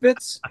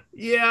puppets?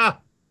 Yeah.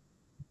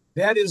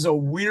 That is a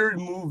weird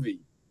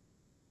movie.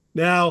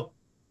 Now,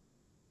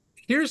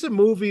 here's a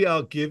movie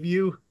I'll give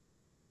you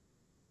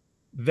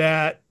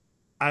that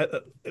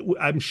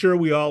I'm sure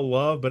we all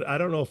love, but I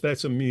don't know if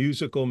that's a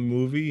musical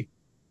movie.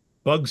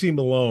 Bugsy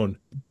Malone.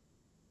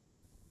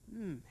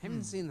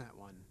 Haven't seen that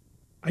one.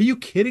 Are you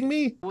kidding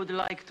me? Would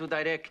like to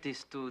direct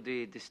this to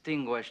the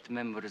distinguished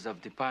members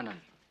of the panel.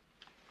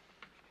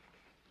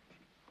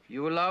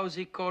 You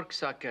lousy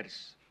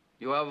corksuckers,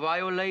 you have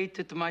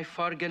violated my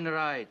Fargan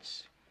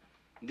rights.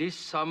 This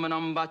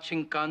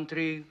salmon-butching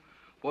country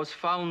was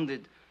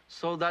founded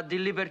so that the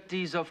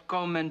liberties of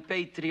common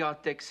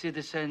patriotic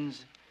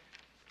citizens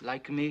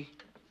like me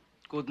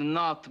could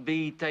not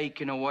be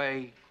taken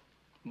away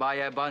by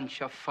a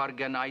bunch of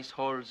Fargan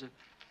iceholes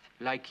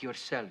like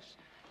yourselves.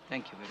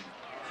 Thank you very much.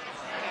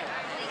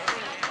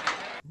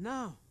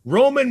 No.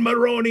 Roman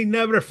Maroney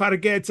never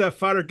forgets a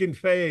Fargan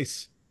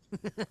face.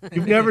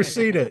 You've never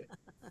seen it.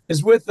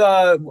 Is with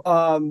Scott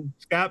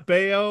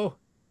Baio.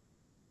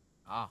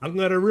 Ah. I'm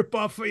gonna rip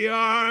off of your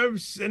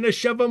arms and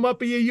shove them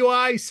up your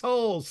ice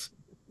holes.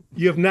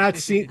 You have not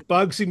seen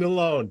Bugsy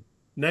Malone,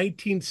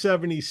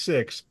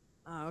 1976,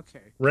 Oh,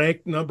 okay.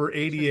 ranked number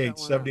 88, Check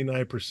that one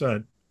out.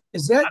 79%.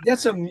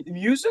 that's a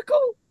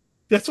musical?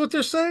 That's what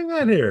they're saying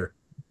on here.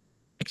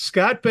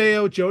 Scott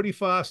Baio, Jodie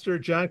Foster,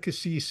 John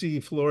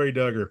Cassisi, Flory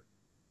Duggar.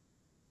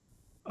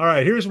 All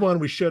right, here's one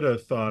we should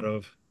have thought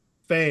of.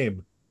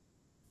 Fame,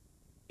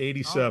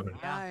 87,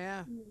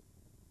 Yeah.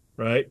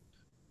 right?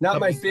 Not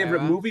my Yeah.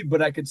 favorite movie,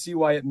 but I could see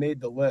why it made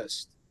the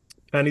list.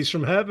 Pennies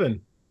from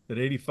Heaven at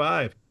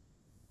 85.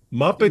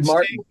 Muppets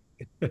Martin.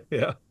 take,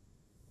 yeah.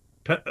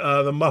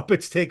 The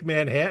Muppets Take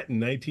Manhattan,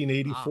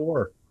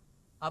 1984.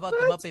 How about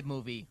the Muppet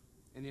movie?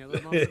 Any other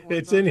Muppet ones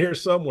It's on in there? here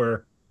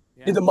somewhere.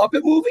 Yeah. In the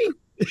Muppet movie?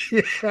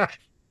 Yeah.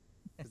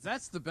 'Cause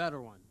that's the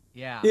better one.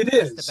 Yeah, It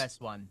that's is. the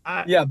best one.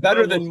 Yeah,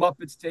 better than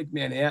Muppets Take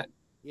Manhattan.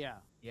 Yeah.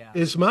 Yeah.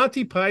 Is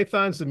Monty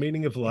Python's The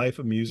Meaning of Life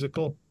a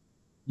musical?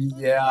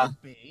 Yeah.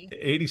 Could be.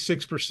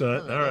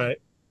 86%. All right.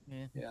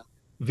 Yeah.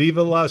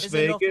 Viva Las Isn't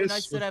it awfully Vegas.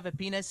 nice to have a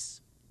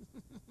penis?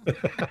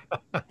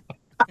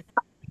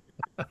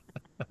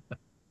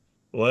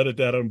 We'll edit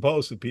that on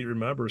post if Pete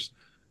remembers.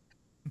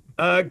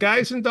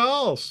 Guys and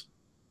Dolls.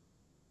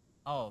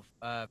 Oh,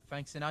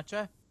 Frank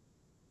Sinatra?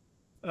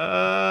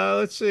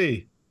 Let's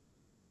see.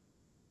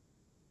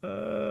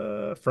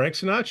 Frank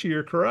Sinatra,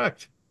 you're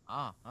correct.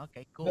 Ah,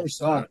 okay, cool. Never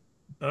saw it.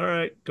 All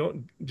right,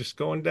 just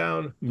going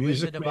down.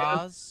 Music Wizard of Man.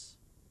 Oz?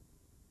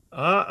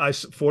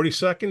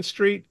 42nd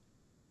Street.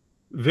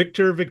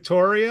 Victor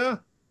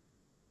Victoria.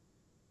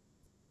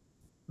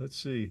 Let's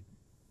see.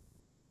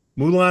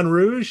 Moulin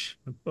Rouge.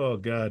 Oh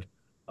God.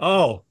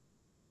 Oh,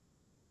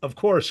 of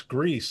course,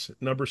 Grease,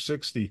 number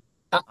 60.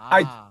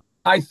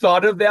 I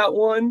thought of that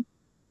one,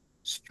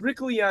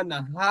 strictly on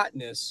the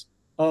hotness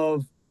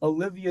of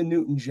Olivia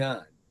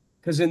Newton-John.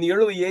 Because in the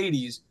early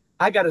 80s,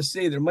 I got to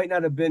say, there might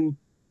not have been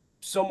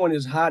someone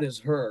as hot as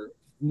her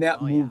in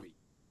that movie,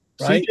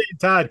 right? CJ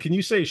Todd, can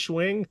you say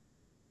swing?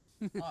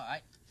 All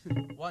right.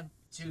 1,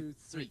 2,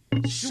 3.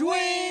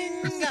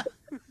 Swing!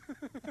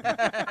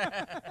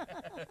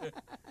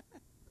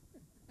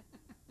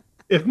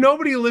 If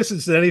nobody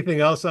listens to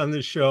anything else on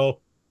this show,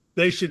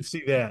 they should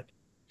see that.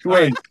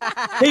 Wait,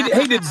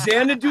 hey, did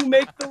Xanadu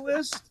make the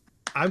list?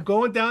 I'm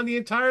going down the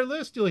entire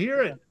list. You'll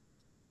hear it.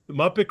 The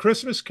Muppet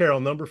Christmas Carol,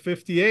 number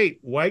 58.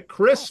 White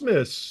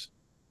Christmas,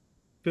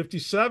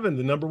 57,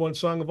 the number one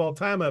song of all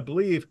time, I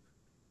believe.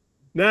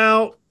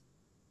 Now,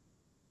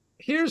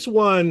 here's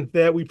one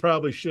that we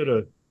probably should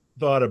have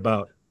thought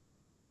about.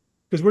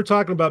 Because we're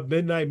talking about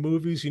midnight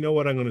movies. You know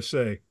what I'm going to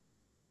say?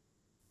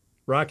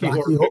 Rocky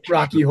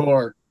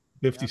Horror.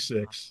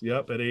 56.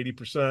 Yep, at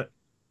 80%.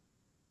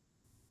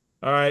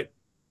 All right.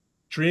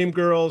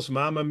 Dreamgirls,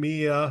 Mamma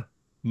Mia,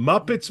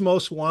 Muppets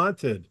Most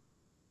Wanted.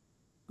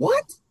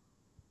 What?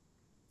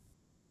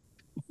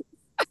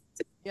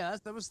 Yeah,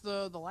 that was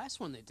the last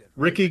one they did.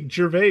 Right? Ricky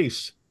Gervais.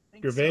 So,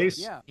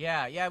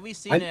 yeah. Yeah, we've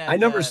seen it. I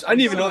didn't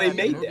even know they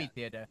made movie that.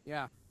 Theater.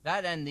 Yeah.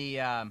 That and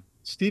the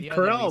Steve the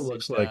other Carell recent,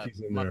 looks like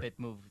he's in there.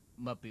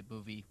 Muppet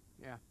movie.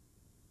 Yeah.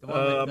 The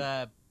one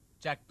with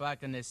Jack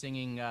Black and they're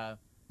singing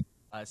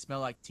 "Smell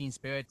Like Teen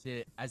Spirit"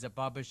 as a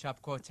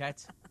barbershop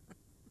quartet.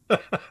 I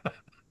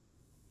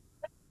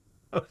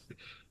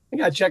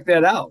gotta check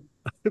that out.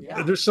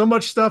 Yeah. There's so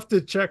much stuff to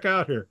check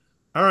out here.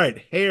 All right,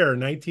 Hair,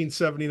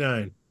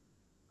 1979.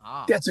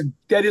 Ah,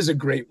 That is a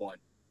great one.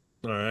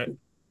 All right.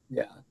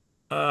 Yeah.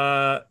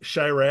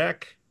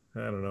 Chirac. I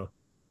don't know.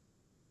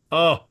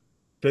 Oh,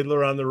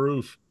 Fiddler on the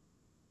Roof.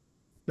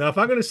 Now, if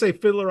I'm going to say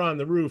Fiddler on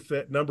the Roof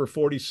at number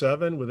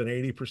 47 with an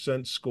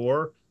 80%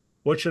 score,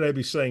 what should I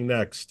be saying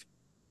next?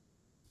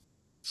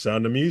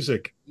 Sound of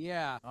Music.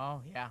 Yeah.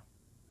 oh yeah.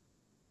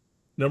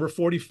 Number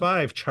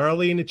 45,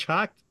 Charlie and the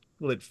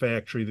Chocolate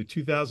Factory, the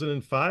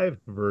 2005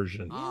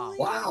 version. Ah.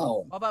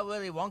 Wow. What about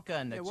Willy Wonka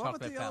and the Yeah, what about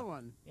Chocolate the other Factory?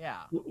 one?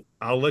 Yeah.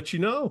 I'll let you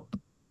know.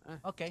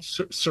 Okay.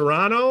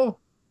 Serrano?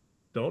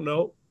 Don't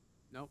know.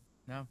 Nope.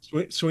 No.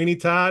 Sweeney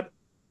Todd?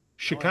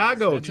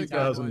 Chicago, That's a good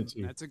one.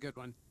 2002. That's a good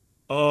one.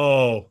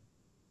 Oh,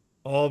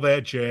 all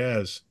that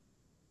jazz.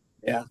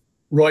 Yeah.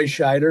 Roy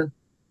Scheider.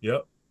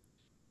 Yep.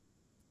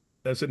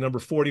 That's at number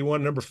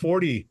 41. Number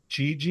 40,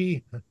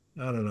 Gigi. I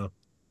don't know.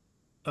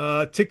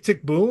 Tick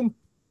Tick Boom.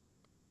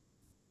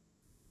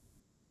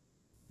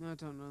 No, I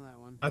don't know that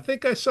one. I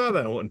think I saw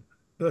that one.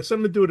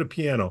 Something to do with a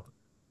piano.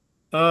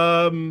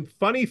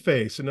 Funny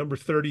Face at number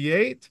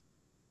 38.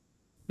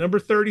 Number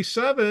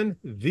 37,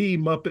 The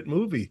Muppet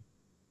Movie.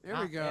 There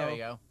we go. There we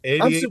go.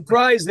 88. I'm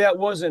surprised that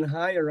wasn't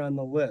higher on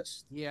the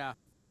list. Yeah.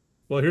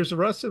 Well, here's the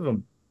rest of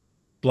them.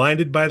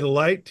 Blinded by the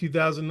Light,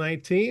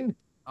 2019.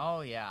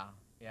 Oh yeah.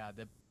 Yeah.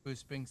 The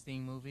Bruce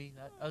Springsteen movie.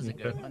 That was a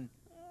good one.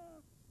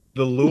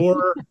 The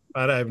Lure.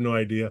 I have no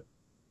idea.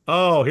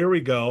 Oh, here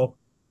we go.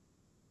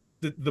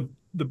 The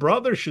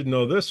brother should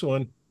know this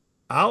one.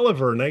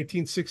 Oliver,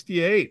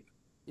 1968.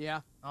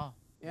 Yeah. Oh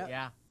Yeah.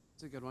 yeah.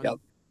 It's a good one. Yep.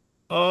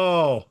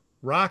 Oh,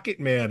 Rocket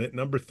Man at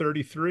number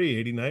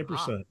 33,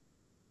 89%.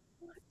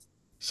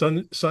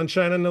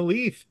 Sunshine on the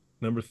Leaf,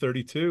 number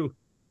 32.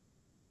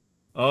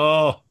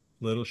 Oh,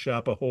 Little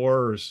Shop of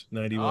Horrors,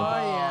 91. Oh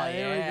yeah,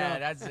 there we yeah. go.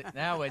 That's it.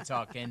 Now we're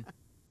talking.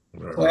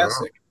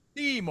 Classic.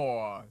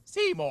 Seymour.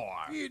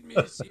 Feed me,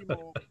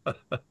 Seymour.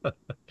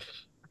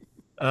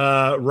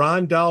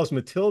 Ron Dahl's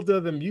Matilda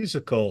the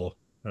Musical.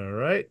 All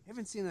right,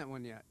 Haven't seen that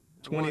one yet.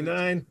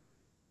 29.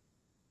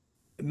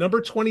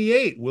 Number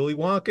 28, Willy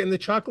Wonka and the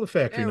Chocolate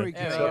Factory, There we go.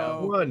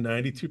 1971,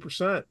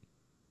 92%.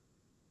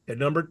 At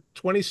number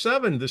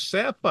 27, The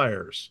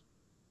Sapphires.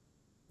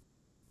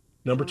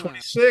 Number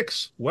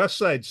 26, West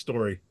Side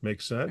Story.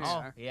 Makes sense.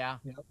 Oh yeah.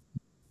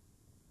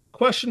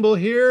 Questionable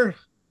here.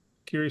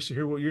 Curious to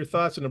hear what your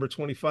thoughts on number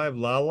 25,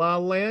 La La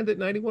Land at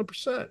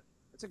 91%.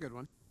 That's a good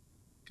one.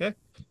 Okay.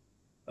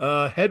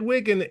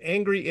 Hedwig and the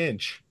Angry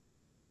Inch.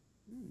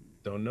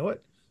 Don't know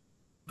it.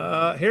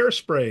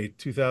 Hairspray,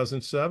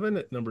 2007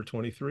 at number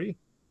 23.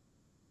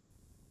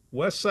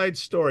 West Side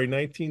Story,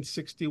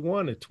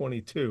 1961 at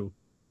 22.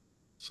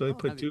 So they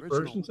put the two original.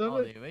 versions of Oh,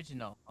 it? the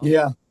original. Oh.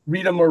 Yeah.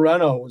 Rita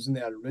Moreno was in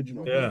that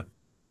original. Yeah.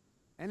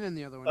 And then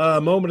the other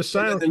one. Moment of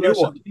silence. the new Rest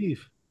in one.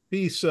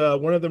 peace.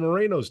 One of the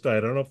Morenos died.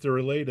 I don't know if they're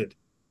related.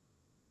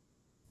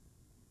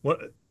 What?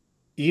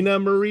 Ina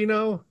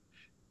Marino?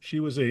 She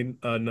was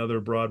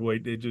another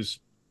Broadway.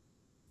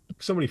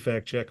 Somebody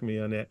fact check me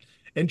on that.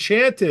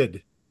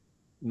 Enchanted,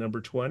 number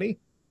 20.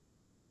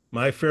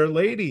 My Fair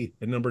Lady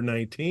at number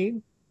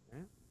 19. Yeah.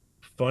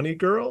 Funny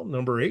Girl,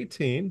 number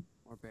 18.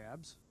 Or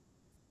Babs.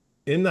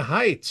 In the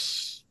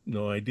Heights,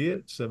 no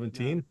idea,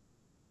 17.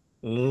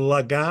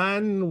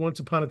 Lagan, Once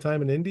Upon a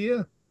Time in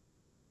India.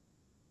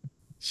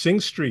 Sing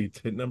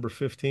Street at number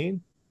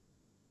 15.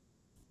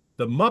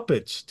 The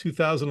Muppets,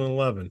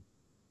 2011.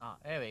 Oh,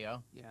 there we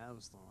go. Yeah, that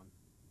was the one.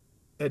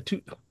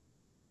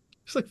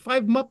 It's like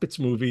 5 Muppets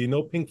movie,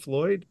 no Pink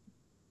Floyd.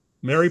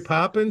 Mary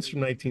Poppins from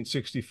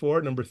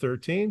 1964, number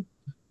 13.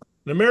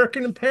 An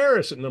American in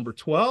Paris at number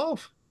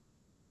 12.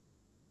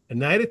 A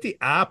Night at the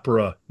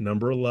Opera,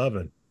 number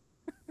 11.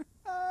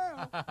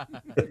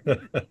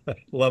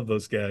 Love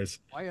those guys.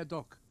 Why a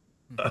duck?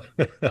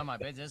 Not my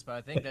business, but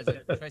I think there's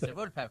a trace of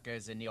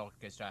woodpeckers in the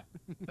orchestra.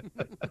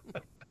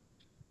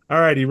 All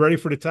right, you ready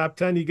for the top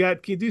 10? Can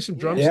you do some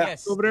drums Yeah.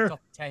 Yes, over there? top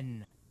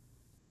 10.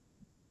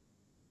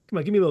 Come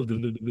on, give me a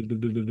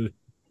little.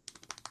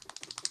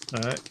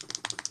 All right.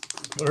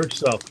 Don't hurt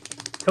yourself.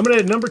 Coming in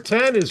at number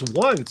 10 is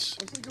Once,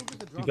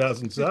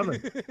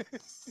 2007.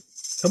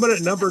 Coming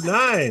at number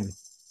 9,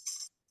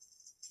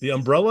 The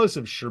Umbrellas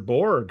of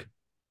Cherbourg.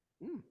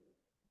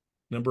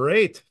 Number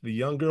 8, The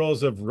Young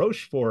Girls of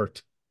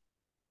Rochefort.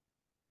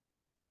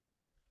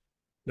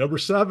 Number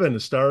 7, A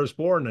Star is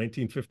Born,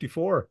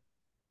 1954.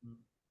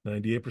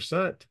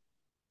 98%.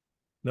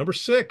 Number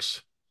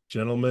 6,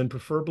 Gentlemen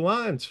Prefer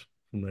Blondes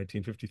from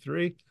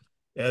 1953.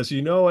 As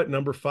you know, at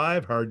number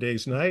 5, Hard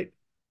Day's Night.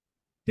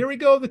 Here we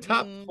go, the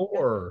top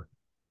 4.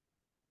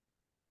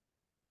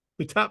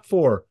 The top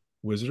 4,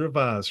 Wizard of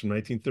Oz from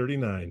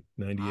 1939,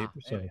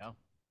 98%.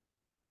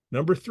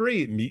 Number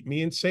 3, Meet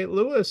Me in St.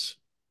 Louis,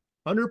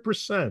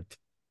 100%.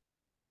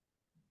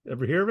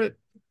 Ever hear of it?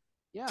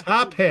 Yeah.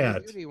 Top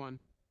Hat, One.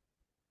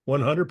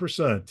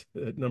 100%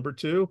 at number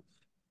 2.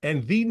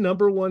 And the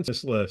number 1 on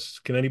this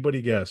list, can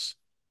anybody guess?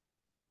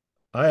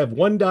 I have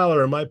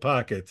 $1 in my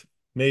pocket,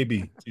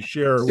 maybe, to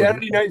share.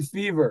 Saturday Night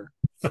Fever.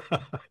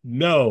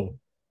 No.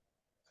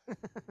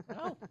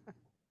 Oh.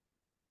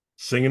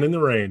 Singing in the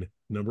Rain,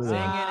 number 1.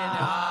 Singing in the...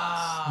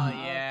 Oh,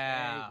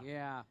 yeah. Okay,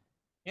 yeah.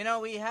 You know,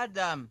 we had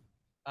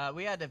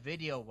a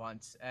video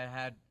once that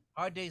had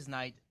Hard Day's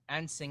Night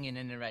and Singing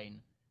in the Rain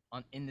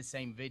in the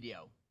same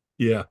video.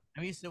 Yeah.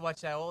 I used to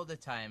watch that all the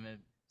time,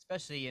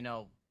 especially, you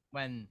know,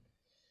 when,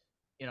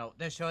 you know,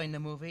 they're showing the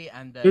movie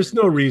and There's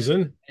no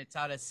reason. It's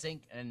out of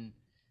sync and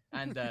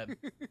and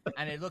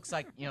it looks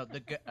like, you know, the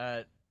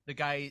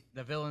guy,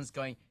 the villain's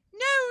going, no,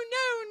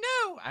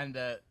 and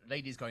the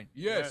lady's going,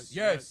 yes.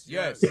 no,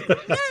 yes.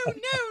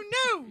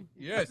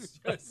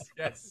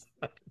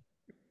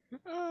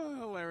 Oh,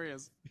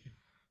 hilarious.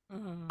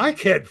 I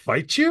can't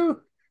fight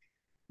you.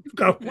 You've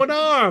got one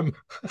arm.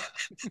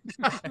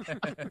 I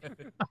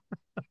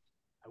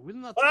will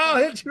not. I'll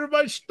hit you with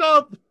my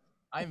stump.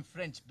 I'm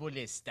French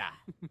Bullista.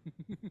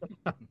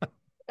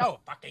 Oh,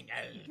 fucking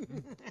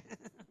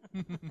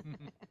hell.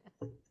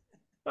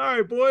 All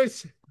right,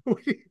 boys.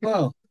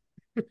 Wow.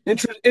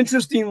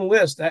 Interesting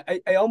list. I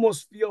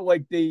almost feel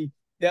like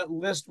that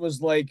list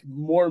was like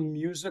more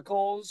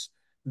musicals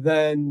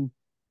than,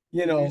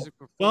 you know.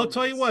 Well, I'll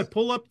tell you what.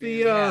 Pull up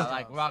the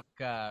like rock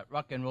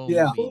and roll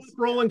Yeah. pull up movies.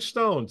 Rolling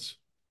Stones.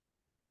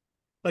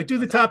 Like do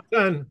the top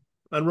 10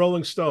 on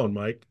Rolling Stone,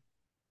 Mike.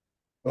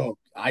 Oh,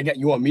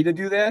 you want me to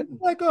do that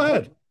Yeah, go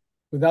ahead.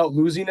 without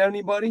losing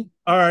anybody?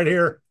 All right,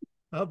 here.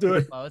 I'll do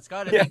it. Well, it's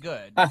got to Yeah. be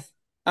good.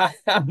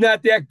 I'm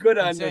not that good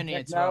on the Concerning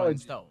it's Rolling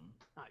technology. Stone.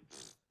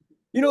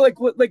 You know,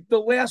 like The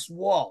Last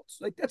Waltz.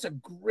 Like that's a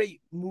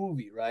great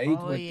movie, right?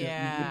 Oh, with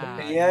yeah. the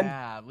band.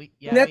 Yeah. And we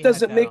that had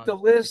doesn't that make on the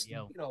list.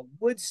 video. You know,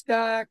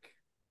 Woodstock,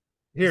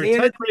 Here,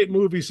 Xanadu. 10 great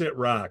movies that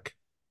rock.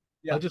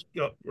 Yeah. I'll just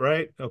go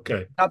right.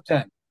 Okay. Top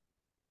 10.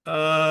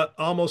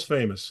 Almost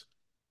Famous.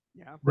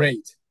 Yeah.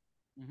 Great.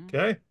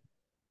 Okay.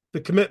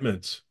 The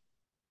Commitments.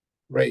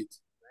 Great.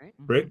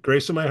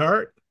 Grace of My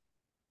Heart.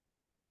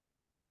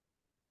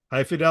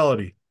 High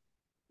Fidelity.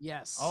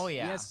 Yes. Oh,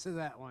 yeah. Yes to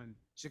that one.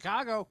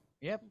 Chicago.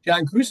 Yep.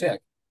 John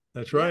Cusack.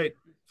 That's right.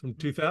 From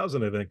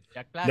 2000, I think.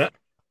 Jack Black.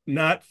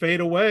 Not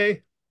Fade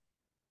Away.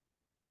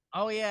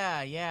 Oh,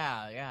 yeah.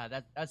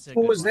 That's a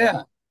Who good was one. that?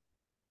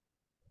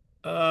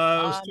 It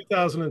was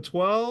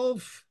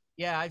 2012.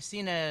 Yeah, I've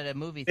seen it at a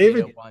movie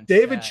David- theater once.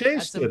 David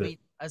Chase did it.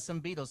 Has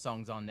some Beatles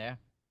songs on there.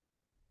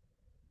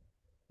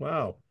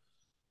 Wow.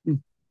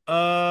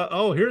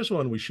 Hmm. Here's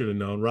one we should have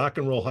known. Rock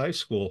and Roll High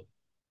School.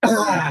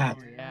 Ah,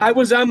 Yeah. that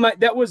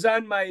was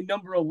on my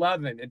number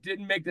 11. It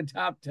didn't make the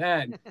top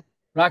 10.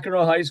 Rock and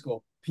Roll High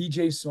School.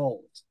 PJ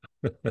Souls.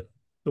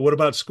 What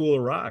about School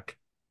of Rock?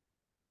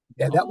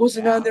 Yeah, that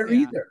wasn't on there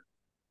yeah. either.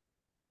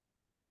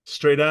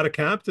 Straight Outta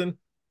Compton.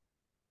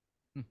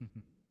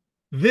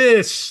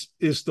 This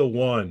is the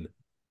one.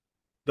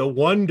 The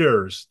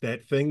Wonders,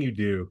 that thing you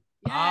do.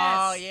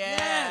 Oh, Yes.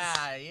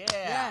 yeah.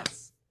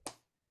 Yes.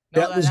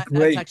 No, That was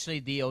great. That's actually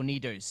the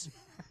Oneaters.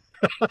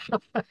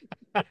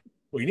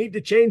 We need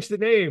to change the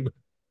name.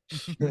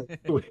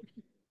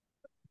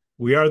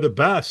 We are the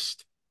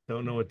best.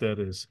 Don't know what that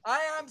is. I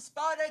am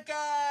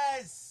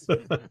Spartacus.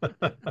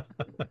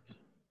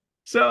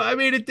 So, I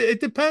mean, it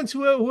depends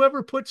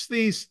whoever puts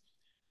these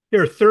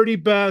here, 30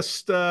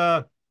 best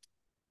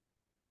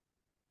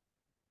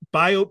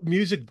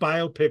music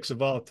biopics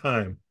of all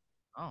time.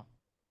 Oh.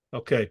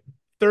 Okay.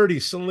 30,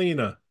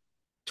 Selena.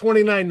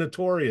 29,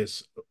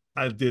 Notorious.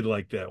 I did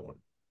like that one.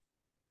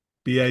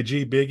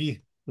 B.I.G.,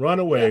 Biggie,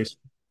 Runaways.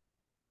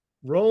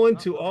 Rolling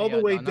to all the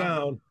way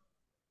down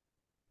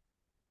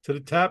to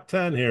the top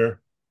 10 here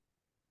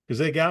because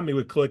they got me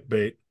with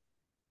clickbait.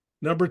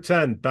 Number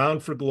 10,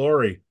 Bound for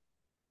Glory.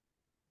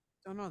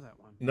 Don't know that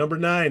one. Number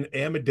 9,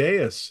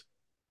 Amadeus.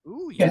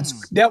 Ooh, Yes,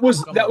 yes. that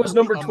was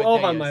number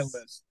 12 on my Amadeus.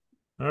 list.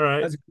 All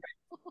right. That's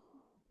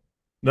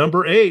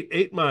Number 8,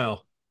 8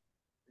 Mile.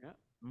 Yeah.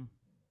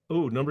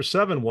 Oh, number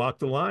 7, Walk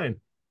the Line.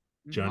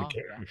 Johnny Oh,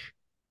 yeah. Cash.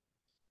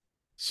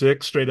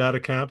 6, Straight Outta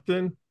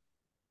Compton.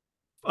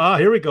 Ah,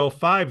 here we go.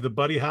 5, The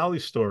Buddy Holly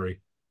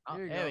Story. Oh,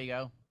 There you there go. we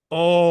go.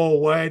 Oh,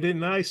 why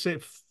didn't I say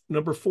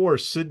number 4,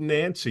 Sid and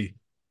Nancy?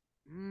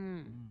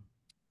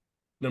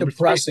 Number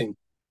depressing.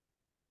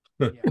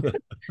 3. Yeah.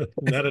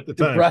 Not at the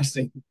time.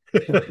 Depressing.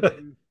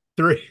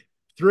 3,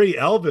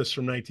 Elvis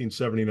from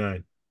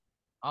 1979.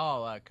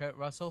 Oh, Kurt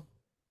Russell.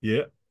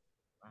 Yeah.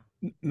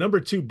 Number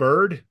 2,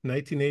 Bird,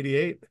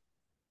 1988.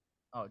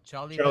 Oh,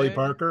 Charlie Charlie Bird?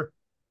 Parker.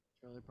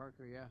 Charlie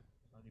Parker,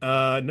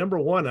 yeah. Number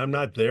 1, I'm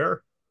Not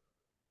There.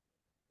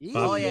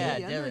 Oh, Yee, yeah,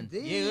 under Dylan.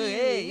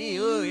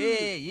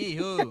 thee.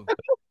 Yee-hoo.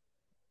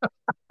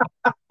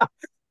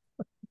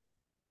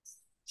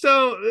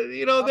 So,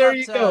 there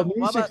you go. What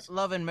Music's about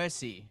Love and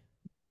Mercy?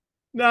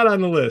 not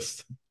on the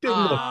list. Didn't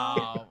look.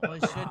 Oh, well,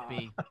 it should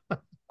be.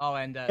 Oh,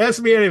 and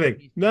Ask me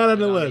anything. Not on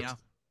the list.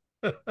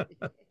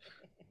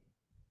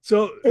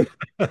 So,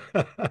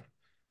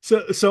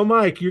 so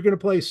Mike, you're going to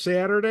play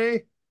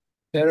Saturday?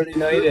 Saturday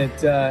night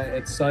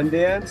at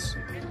Sundance.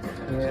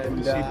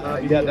 And See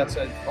Bobby yeah, Lee. that's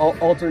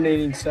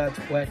alternating sets,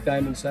 Black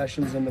Diamond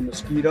Sessions and the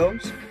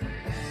Mosquitoes.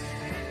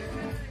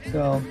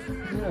 So,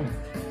 yeah.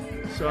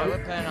 Yeah, So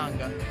we're planning on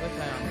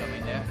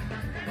coming there.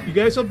 you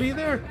guys will be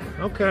there?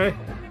 Okay.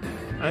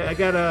 I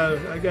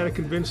gotta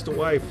convince the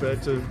wife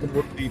that's a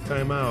worthy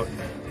time out.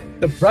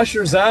 The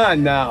pressure's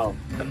on now.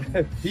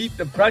 Pete,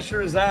 the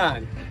pressure is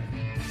on.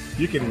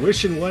 You can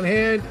wish in one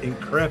hand and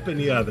crap in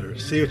the other.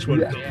 See which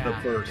one comes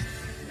up first.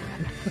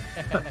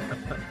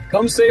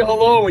 Come say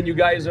hello when you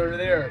guys are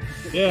there.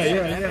 Yeah.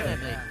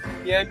 Definitely.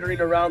 Meandering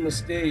around the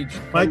stage.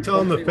 Mike,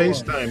 tell him to Come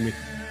say hello. FaceTime me.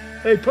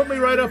 Hey, put me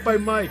right up by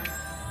Mike.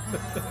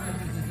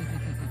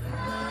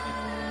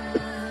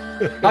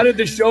 How did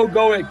the show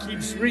go at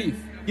Keeps Reef?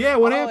 Yeah,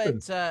 what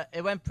happened?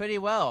 It went pretty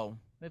well.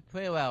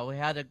 We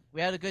had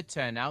a good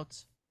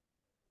turnout.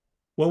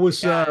 What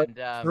was And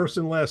first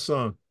and last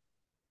song?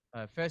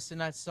 first in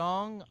that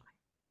song, I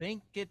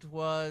think it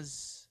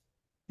was.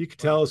 You could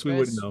tell us, we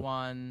wouldn't First know.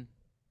 one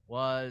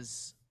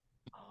was.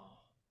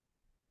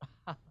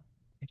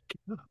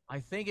 I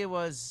think it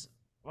was.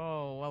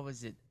 Oh, what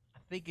was it? I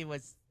think it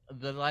was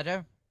The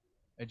Letter,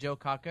 Joe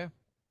Cocker.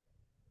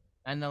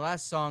 And the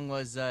last song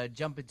was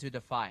Jump Into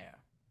the Fire,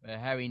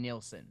 Harry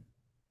Nilsson.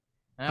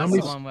 And How that's the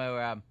many-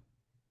 one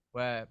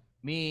where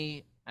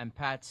me and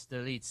Pat, the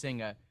lead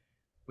singer,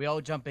 we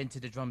all jump into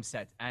the drum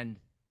set and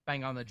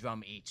bang on the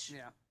drum each.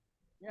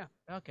 Yeah.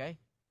 Okay.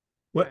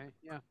 What? Okay,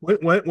 yeah.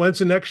 When's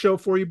the next show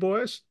for you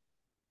boys?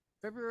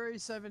 February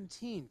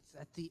 17th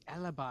at the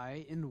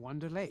Alibi in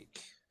Wonder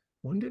Lake.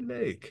 Wonder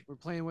Lake. We're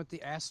playing with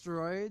the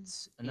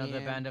Asteroids. Another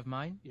and- band of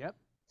mine. Yep.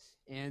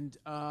 And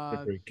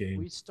A great game.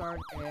 we start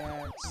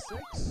at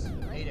 6,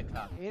 8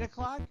 o'clock. 8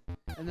 o'clock,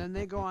 and then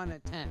they go on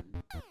at 10.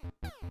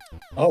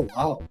 Oh,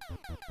 wow.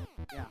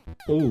 Yeah.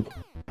 Ooh,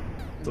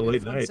 it's a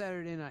late Fun night.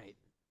 Saturday night.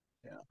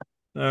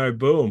 All right,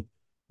 boom.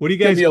 What do you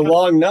It's going guys to be a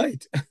long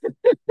night.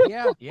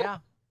 Yeah. Yeah.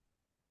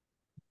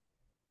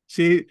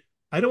 see?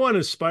 I don't want to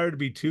aspire to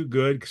be too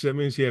good because that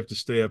means you have to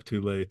stay up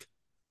too late.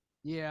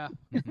 Yeah.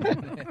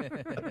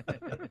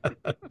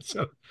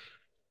 So,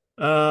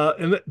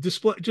 and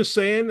display, just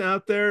saying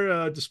out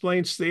there,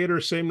 Displays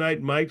Theater, same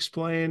night Mike's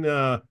playing.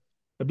 I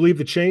believe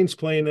the Chain's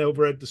playing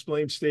over at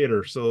Displays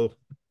Theater. So,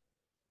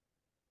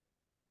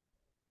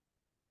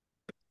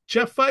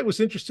 Jeff Fight was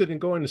interested in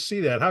going to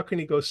see that. How can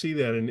he go see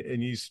that? And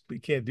he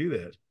can't do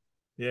that.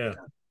 Yeah.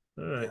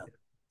 All right.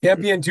 Can't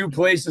be in two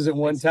places at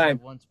one time.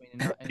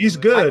 He's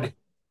good.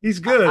 He's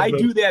good. I but-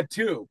 do that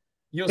too.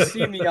 You'll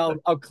see me. I'll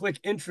click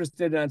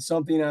interested on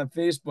something on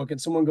Facebook, and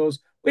someone goes,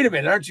 "Wait a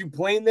minute, aren't you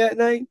playing that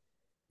night?"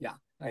 Yeah,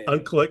 I am.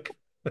 Unclick.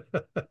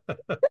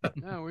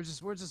 No, we're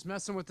just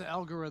messing with the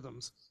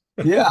algorithms.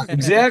 Yeah,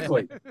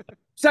 exactly.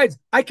 Besides,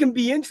 I can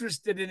be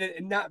interested in it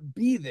and not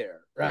be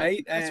there,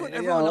 right? That's what You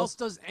everyone know. else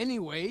does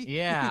anyway.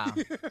 Yeah.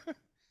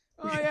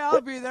 Oh yeah,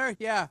 I'll be there.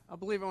 Yeah, I'll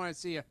believe it when I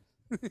see you.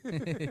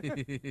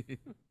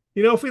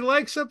 You know, if we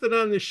like something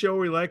on this show,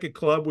 we like a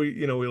club,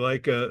 we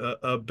like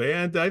a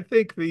band. I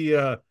think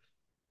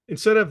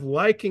instead of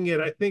liking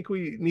it, I think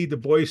we need the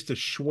boys to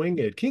swing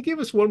it. Can you give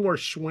us one more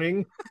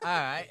swing? All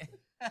right.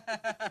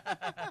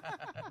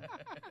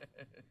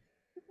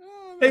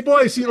 Hey,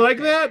 boys, you like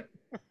that?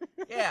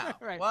 Yeah.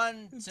 Right.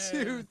 1,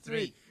 2,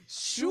 3.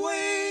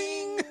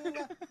 Swing.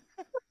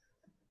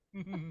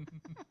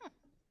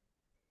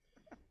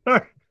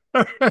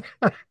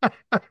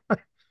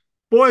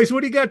 Boys,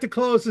 what do you got to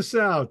close this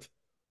out?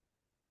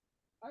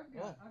 I've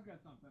got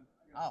something.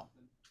 Oh, all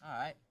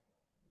right.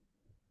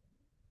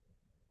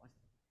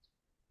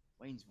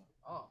 Wayne's one.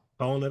 Oh.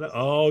 Calling it out.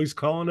 Oh, he's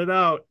calling it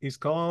out. He's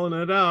calling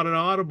it out an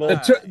audible.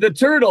 The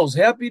Turtles,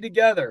 happy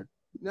together.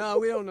 No,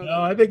 we don't know.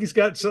 No, I think he's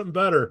got something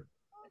better.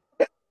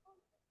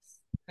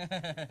 All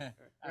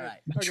right.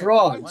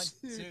 Trogs.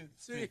 1, 2,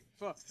 3,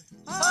 4.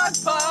 Hot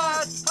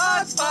pot,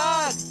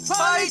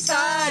 party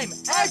time,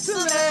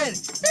 excellent.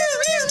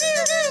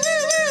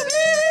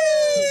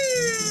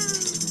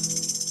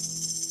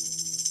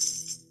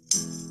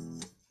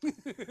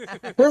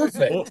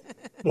 Perfect. Oh,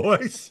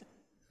 boys,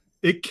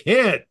 it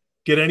can't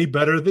get any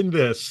better than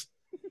this.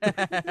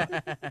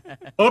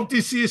 Hope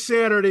to see you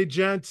Saturday,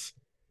 gents.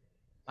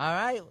 All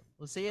right,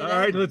 we'll see you All then.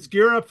 right, let's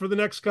gear up for the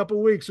next couple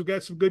of weeks. We've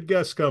got some good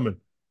guests coming.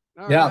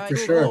 All Yeah, right, for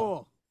cool, sure.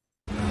 cool.